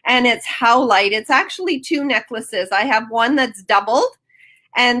Angeline, and it's Howlite. It's actually two necklaces. I have one that's doubled,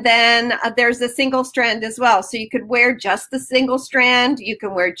 and then there's a single strand as well. So you could wear just the single strand. You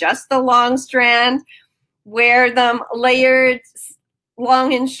can wear just the long strand, wear them layered,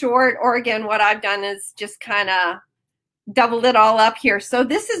 long and short, or again, what I've done is just kind of doubled it all up here. So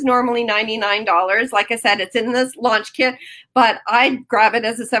this is normally $99. Like I said, it's in this launch kit, but I'd grab it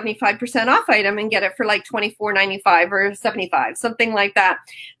as a 75% off item and get it for like $24.95 or $75, something like that.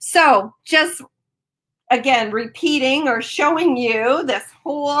 So just again, repeating or showing you this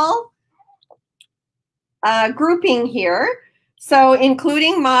whole grouping here. So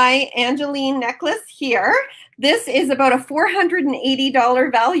including my Angeline necklace here, this is about a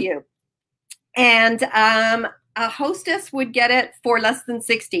 $480 value. And a hostess would get it for less than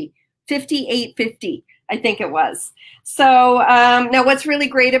 $60, $58.50, I think it was. So now what's really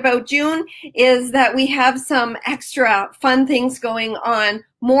great about June is that we have some extra fun things going on,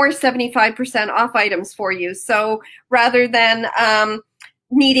 more 75% off items for you. So rather than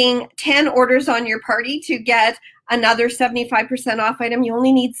needing 10 orders on your party to get another 75% off item. You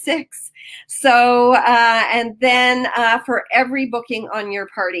only need 6. So, and then for every booking on your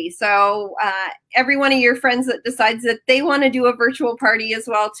party. So every one of your friends that decides that they want to do a virtual party as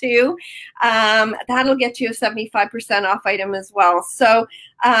well too, that'll get you a 75% off item as well. So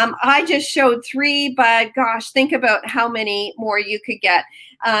I just showed 3, but gosh, think about how many more you could get.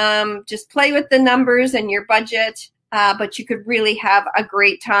 Just play with the numbers and your budget, but you could really have a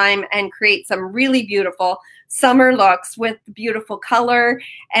great time and create some really beautiful summer looks with beautiful color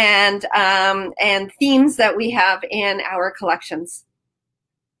and themes that we have in our collections.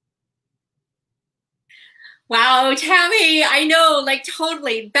 Wow, Tammy, I know, like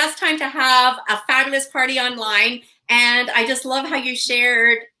totally best time to have a fabulous party online. And I just love how you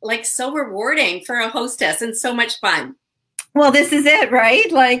shared, like, so rewarding for a hostess and so much fun. Well, this is it,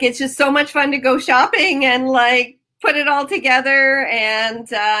 right? Like, it's just so much fun to go shopping and like put it all together and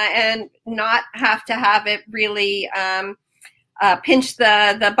not have to have it really pinch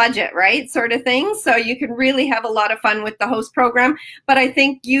the budget, right? Sort of thing. So you can really have a lot of fun with the host program. But I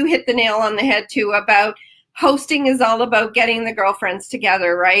think you hit the nail on the head too about hosting is all about getting the girlfriends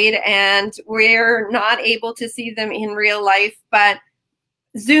together, right? And we're not able to see them in real life, but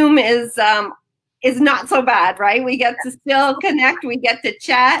Zoom is not so bad, right? We get to still connect, we get to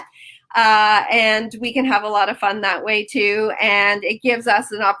chat, and we can have a lot of fun that way too. And it gives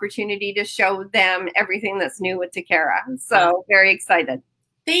us an opportunity to show them everything that's new with Tocara. So very excited.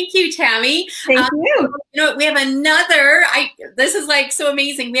 Thank you, Tammy. Thank you. You know, we have another, this is like so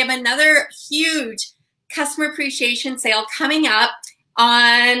amazing. We have another huge customer appreciation sale coming up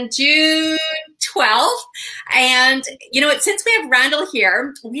on June 12th. And, you know, since we have Randall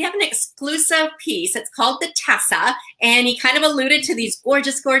here, we have an exclusive piece. It's called the Tessa, and he kind of alluded to these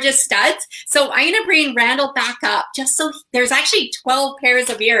gorgeous, gorgeous studs. So I'm going to bring Randall back up just so there's actually 12 pairs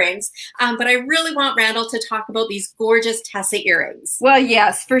of earrings. But I really want Randall to talk about these gorgeous Tessa earrings. Well,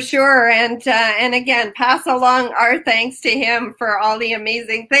 yes, for sure. And again, pass along our thanks to him for all the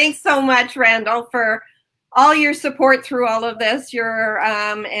amazing. Thanks so much, Randall, for all your support through all of this,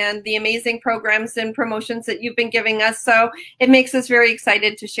 and the amazing programs and promotions that you've been giving us. So it makes us very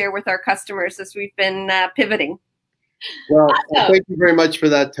excited to share with our customers as we've been pivoting. Well, thank you very much for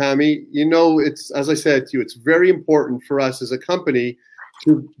that, Tammy. You know, it's, as I said to you, it's very important for us as a company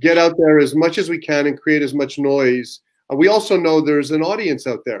to get out there as much as we can and create as much noise. We also know there's an audience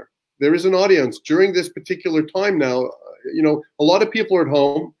out there. There is an audience during this particular time now. You know, a lot of people are at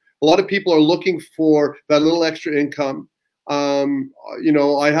home. A lot of people are looking for that little extra income. You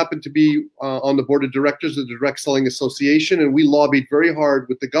know, I happen to be on the board of directors of the Direct Selling Association, and we lobbied very hard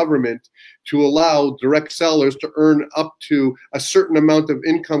with the government to allow direct sellers to earn up to a certain amount of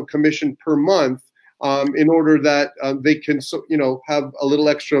income commission per month in order that they can, you know, have a little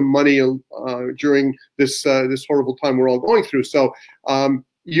extra money during this horrible time we're all going through. So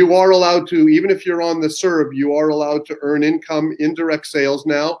you are allowed to, even if you're on the CERB, you are allowed to earn income in direct sales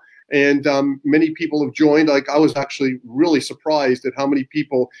now. And many people have joined. Like, I was actually really surprised at how many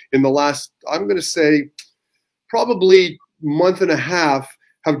people in the last, I'm going to say, probably month and a half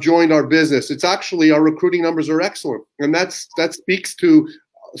have joined our business. It's actually, our recruiting numbers are excellent. And that speaks to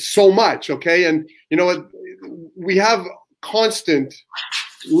so much, okay? And you know what? We have constant,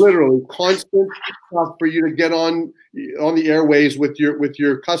 literally constant stuff for you to get on the airways with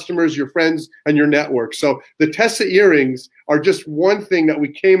your customers, your friends, and your network. So the Tessa earrings are just one thing that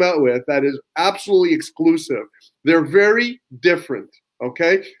we came out with that is absolutely exclusive. They're very different,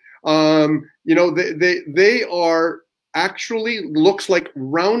 okay? You know, they are actually, looks like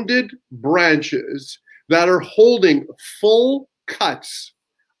rounded branches that are holding full cuts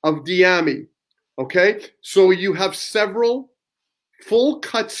of diami, okay? So you have several full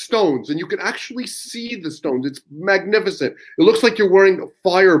cut stones, and you can actually see the stones. It's magnificent. It looks like you're wearing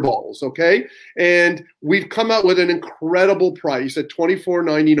fireballs, okay? And we've come out with an incredible price at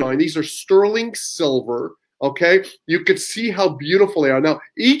 $24.99. These are sterling silver, okay? You could see how beautiful they are. Now,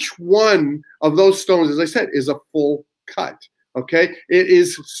 each one of those stones, as I said, is a full cut, okay? It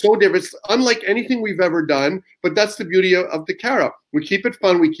is so different. It's unlike anything we've ever done, but that's the beauty of Tocara. We keep it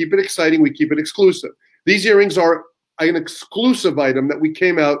fun, we keep it exciting, we keep it exclusive. These earrings are an exclusive item that we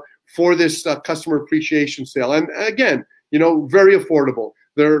came out for this customer appreciation sale. And again, you know, very affordable.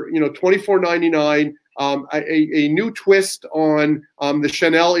 They're, you know, $24.99. A new twist on the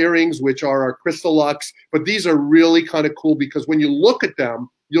Chanel earrings, which are our Crystal Luxe. But these are really kind of cool because when you look at them,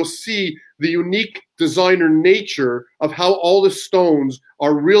 you'll see the unique designer nature of how all the stones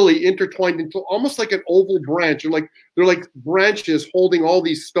are really intertwined into almost like an oval branch. They're like branches holding all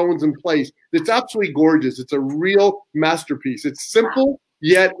these stones in place. It's absolutely gorgeous. It's a real masterpiece. It's simple,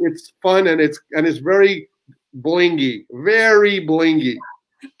 yet it's fun and it's very blingy, very blingy.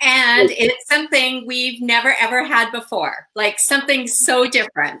 And it's something we've never ever had before, like something so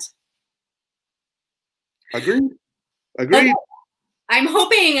different. Agreed. Agreed. Okay. I'm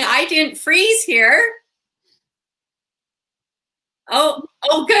hoping I didn't freeze here. Oh,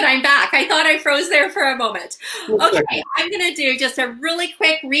 good, I'm back. I thought I froze there for a moment. Okay, I'm gonna do just a really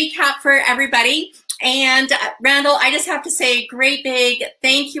quick recap for everybody. And Randall, I just have to say great big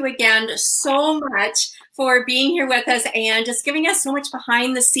thank you again so much for being here with us and just giving us so much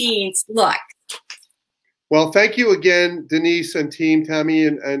behind the scenes look. Well, thank you again, Denise and team, Tammy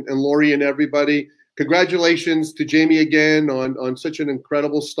and Lori and everybody. Congratulations to Jamie again on such an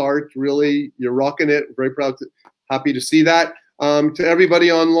incredible start. Really, you're rocking it. Very proud, happy to see that. To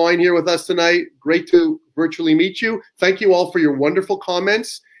everybody online here with us tonight, great to virtually meet you. Thank you all for your wonderful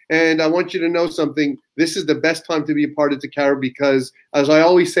comments. And I want you to know something. This is the best time to be a part of Tocara because, as I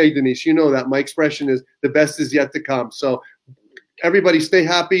always say, Denise, you know that my expression is the best is yet to come. So everybody stay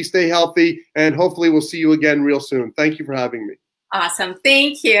happy, stay healthy, and hopefully we'll see you again real soon. Thank you for having me. Awesome,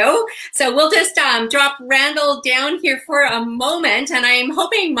 thank you. So we'll just drop Randall down here for a moment, and I'm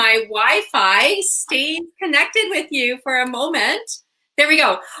hoping my Wi-Fi stays connected with you for a moment. There we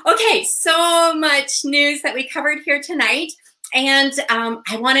go. Okay, so much news that we covered here tonight. And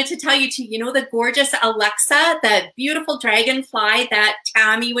I wanted to tell you too, you know, the gorgeous Alexa, the beautiful dragonfly that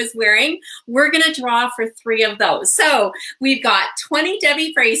Tammy was wearing, we're gonna draw for 3 of those. So we've got 20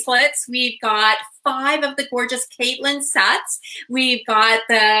 Debbie bracelets, we've got 5 of the gorgeous Caitlin sets. We've got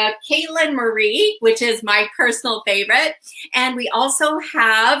the Caitlin Marie, which is my personal favorite. And we also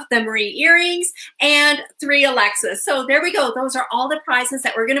have the Marie earrings and 3 Alexas. So there we go. Those are all the prizes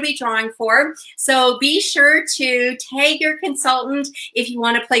that we're going to be drawing for. So be sure to tag your consultant if you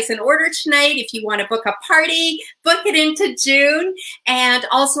want to place an order tonight, if you want to book a party, book it into June. And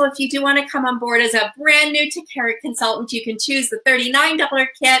also if you do want to come on board as a brand new Tocara consultant, you can choose the $39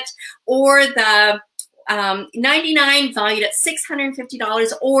 kit or the $99 valued at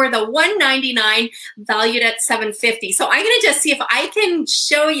 $650 or the $199 valued at $750. So I'm going to just see if I can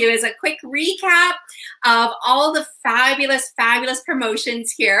show you as a quick recap of all the fabulous, fabulous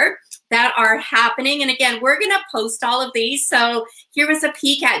promotions here that are happening. And again, we're going to post all of these. So here was a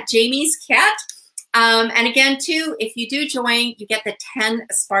peek at Jamie's kit. And again, too, if you do join, you get the 10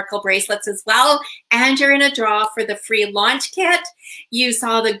 sparkle bracelets as well. And you're in a draw for the free launch kit. You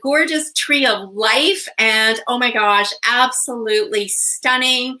saw the gorgeous Tree of Life. And oh my gosh, absolutely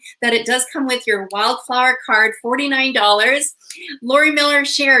stunning that it does come with your wildflower card, $49. Lori Miller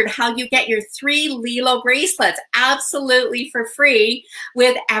shared how you get your 3 Lilo bracelets absolutely for free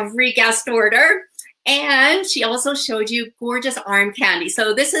with every guest order. And she also showed you gorgeous arm candy.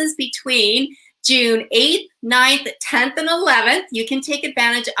 So this is between June 8th, 9th, 10th, and 11th. You can take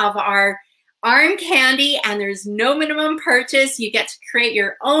advantage of our arm candy and there's no minimum purchase. You get to create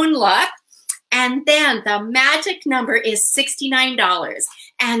your own look. And then the magic number is $69.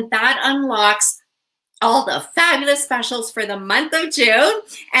 And that unlocks all the fabulous specials for the month of June.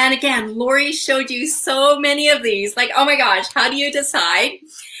 And again, Lori showed you so many of these. Like, oh my gosh, how do you decide?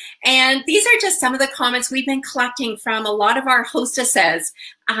 And these are just some of the comments we've been collecting from a lot of our hostesses,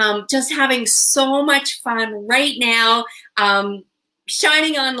 just having so much fun right now,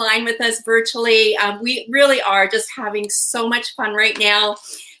 shining online with us virtually. We really are just having so much fun right now.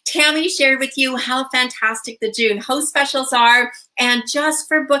 Tammy shared with you how fantastic the June host specials are. And just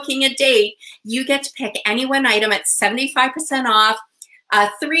for booking a date, you get to pick any one item at 75% off. A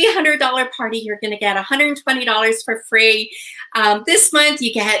 $300 party, you're going to get $120 for free. This month,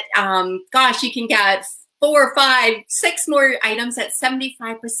 you get, gosh, you can get 4, 5, 6 more items at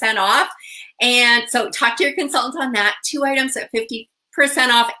 75% off. And so talk to your consultant on that. 2 items at 50%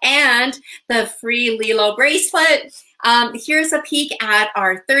 off and the free Lilo bracelet. Here's a peek at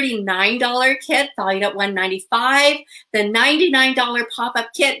our $39 kit valued at $195. The $99 pop-up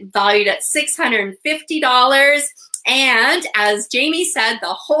kit valued at $650. And as Jamie said,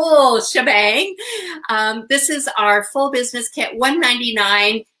 the whole shebang. This is our full business kit,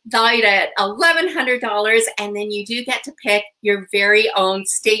 $199, valued at $1,100. And then you do get to pick your very own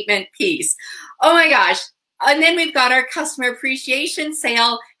statement piece. Oh my gosh. And then we've got our customer appreciation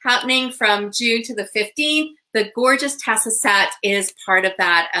sale happening from June to the 15th. The gorgeous Tessa set is part of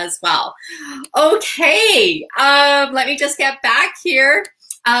that as well. Okay, let me just get back here.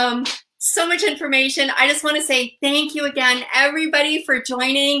 So much information. I just want to say thank you again, everybody, for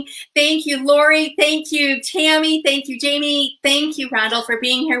joining. Thank you, Lori. Thank you, Tammy. Thank you, Jamie. Thank you, Randall, for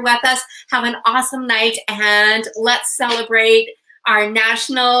being here with us. Have an awesome night, and let's celebrate our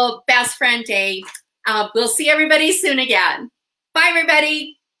National Best Friend Day. We'll see everybody soon again. Bye,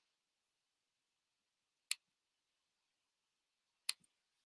 everybody.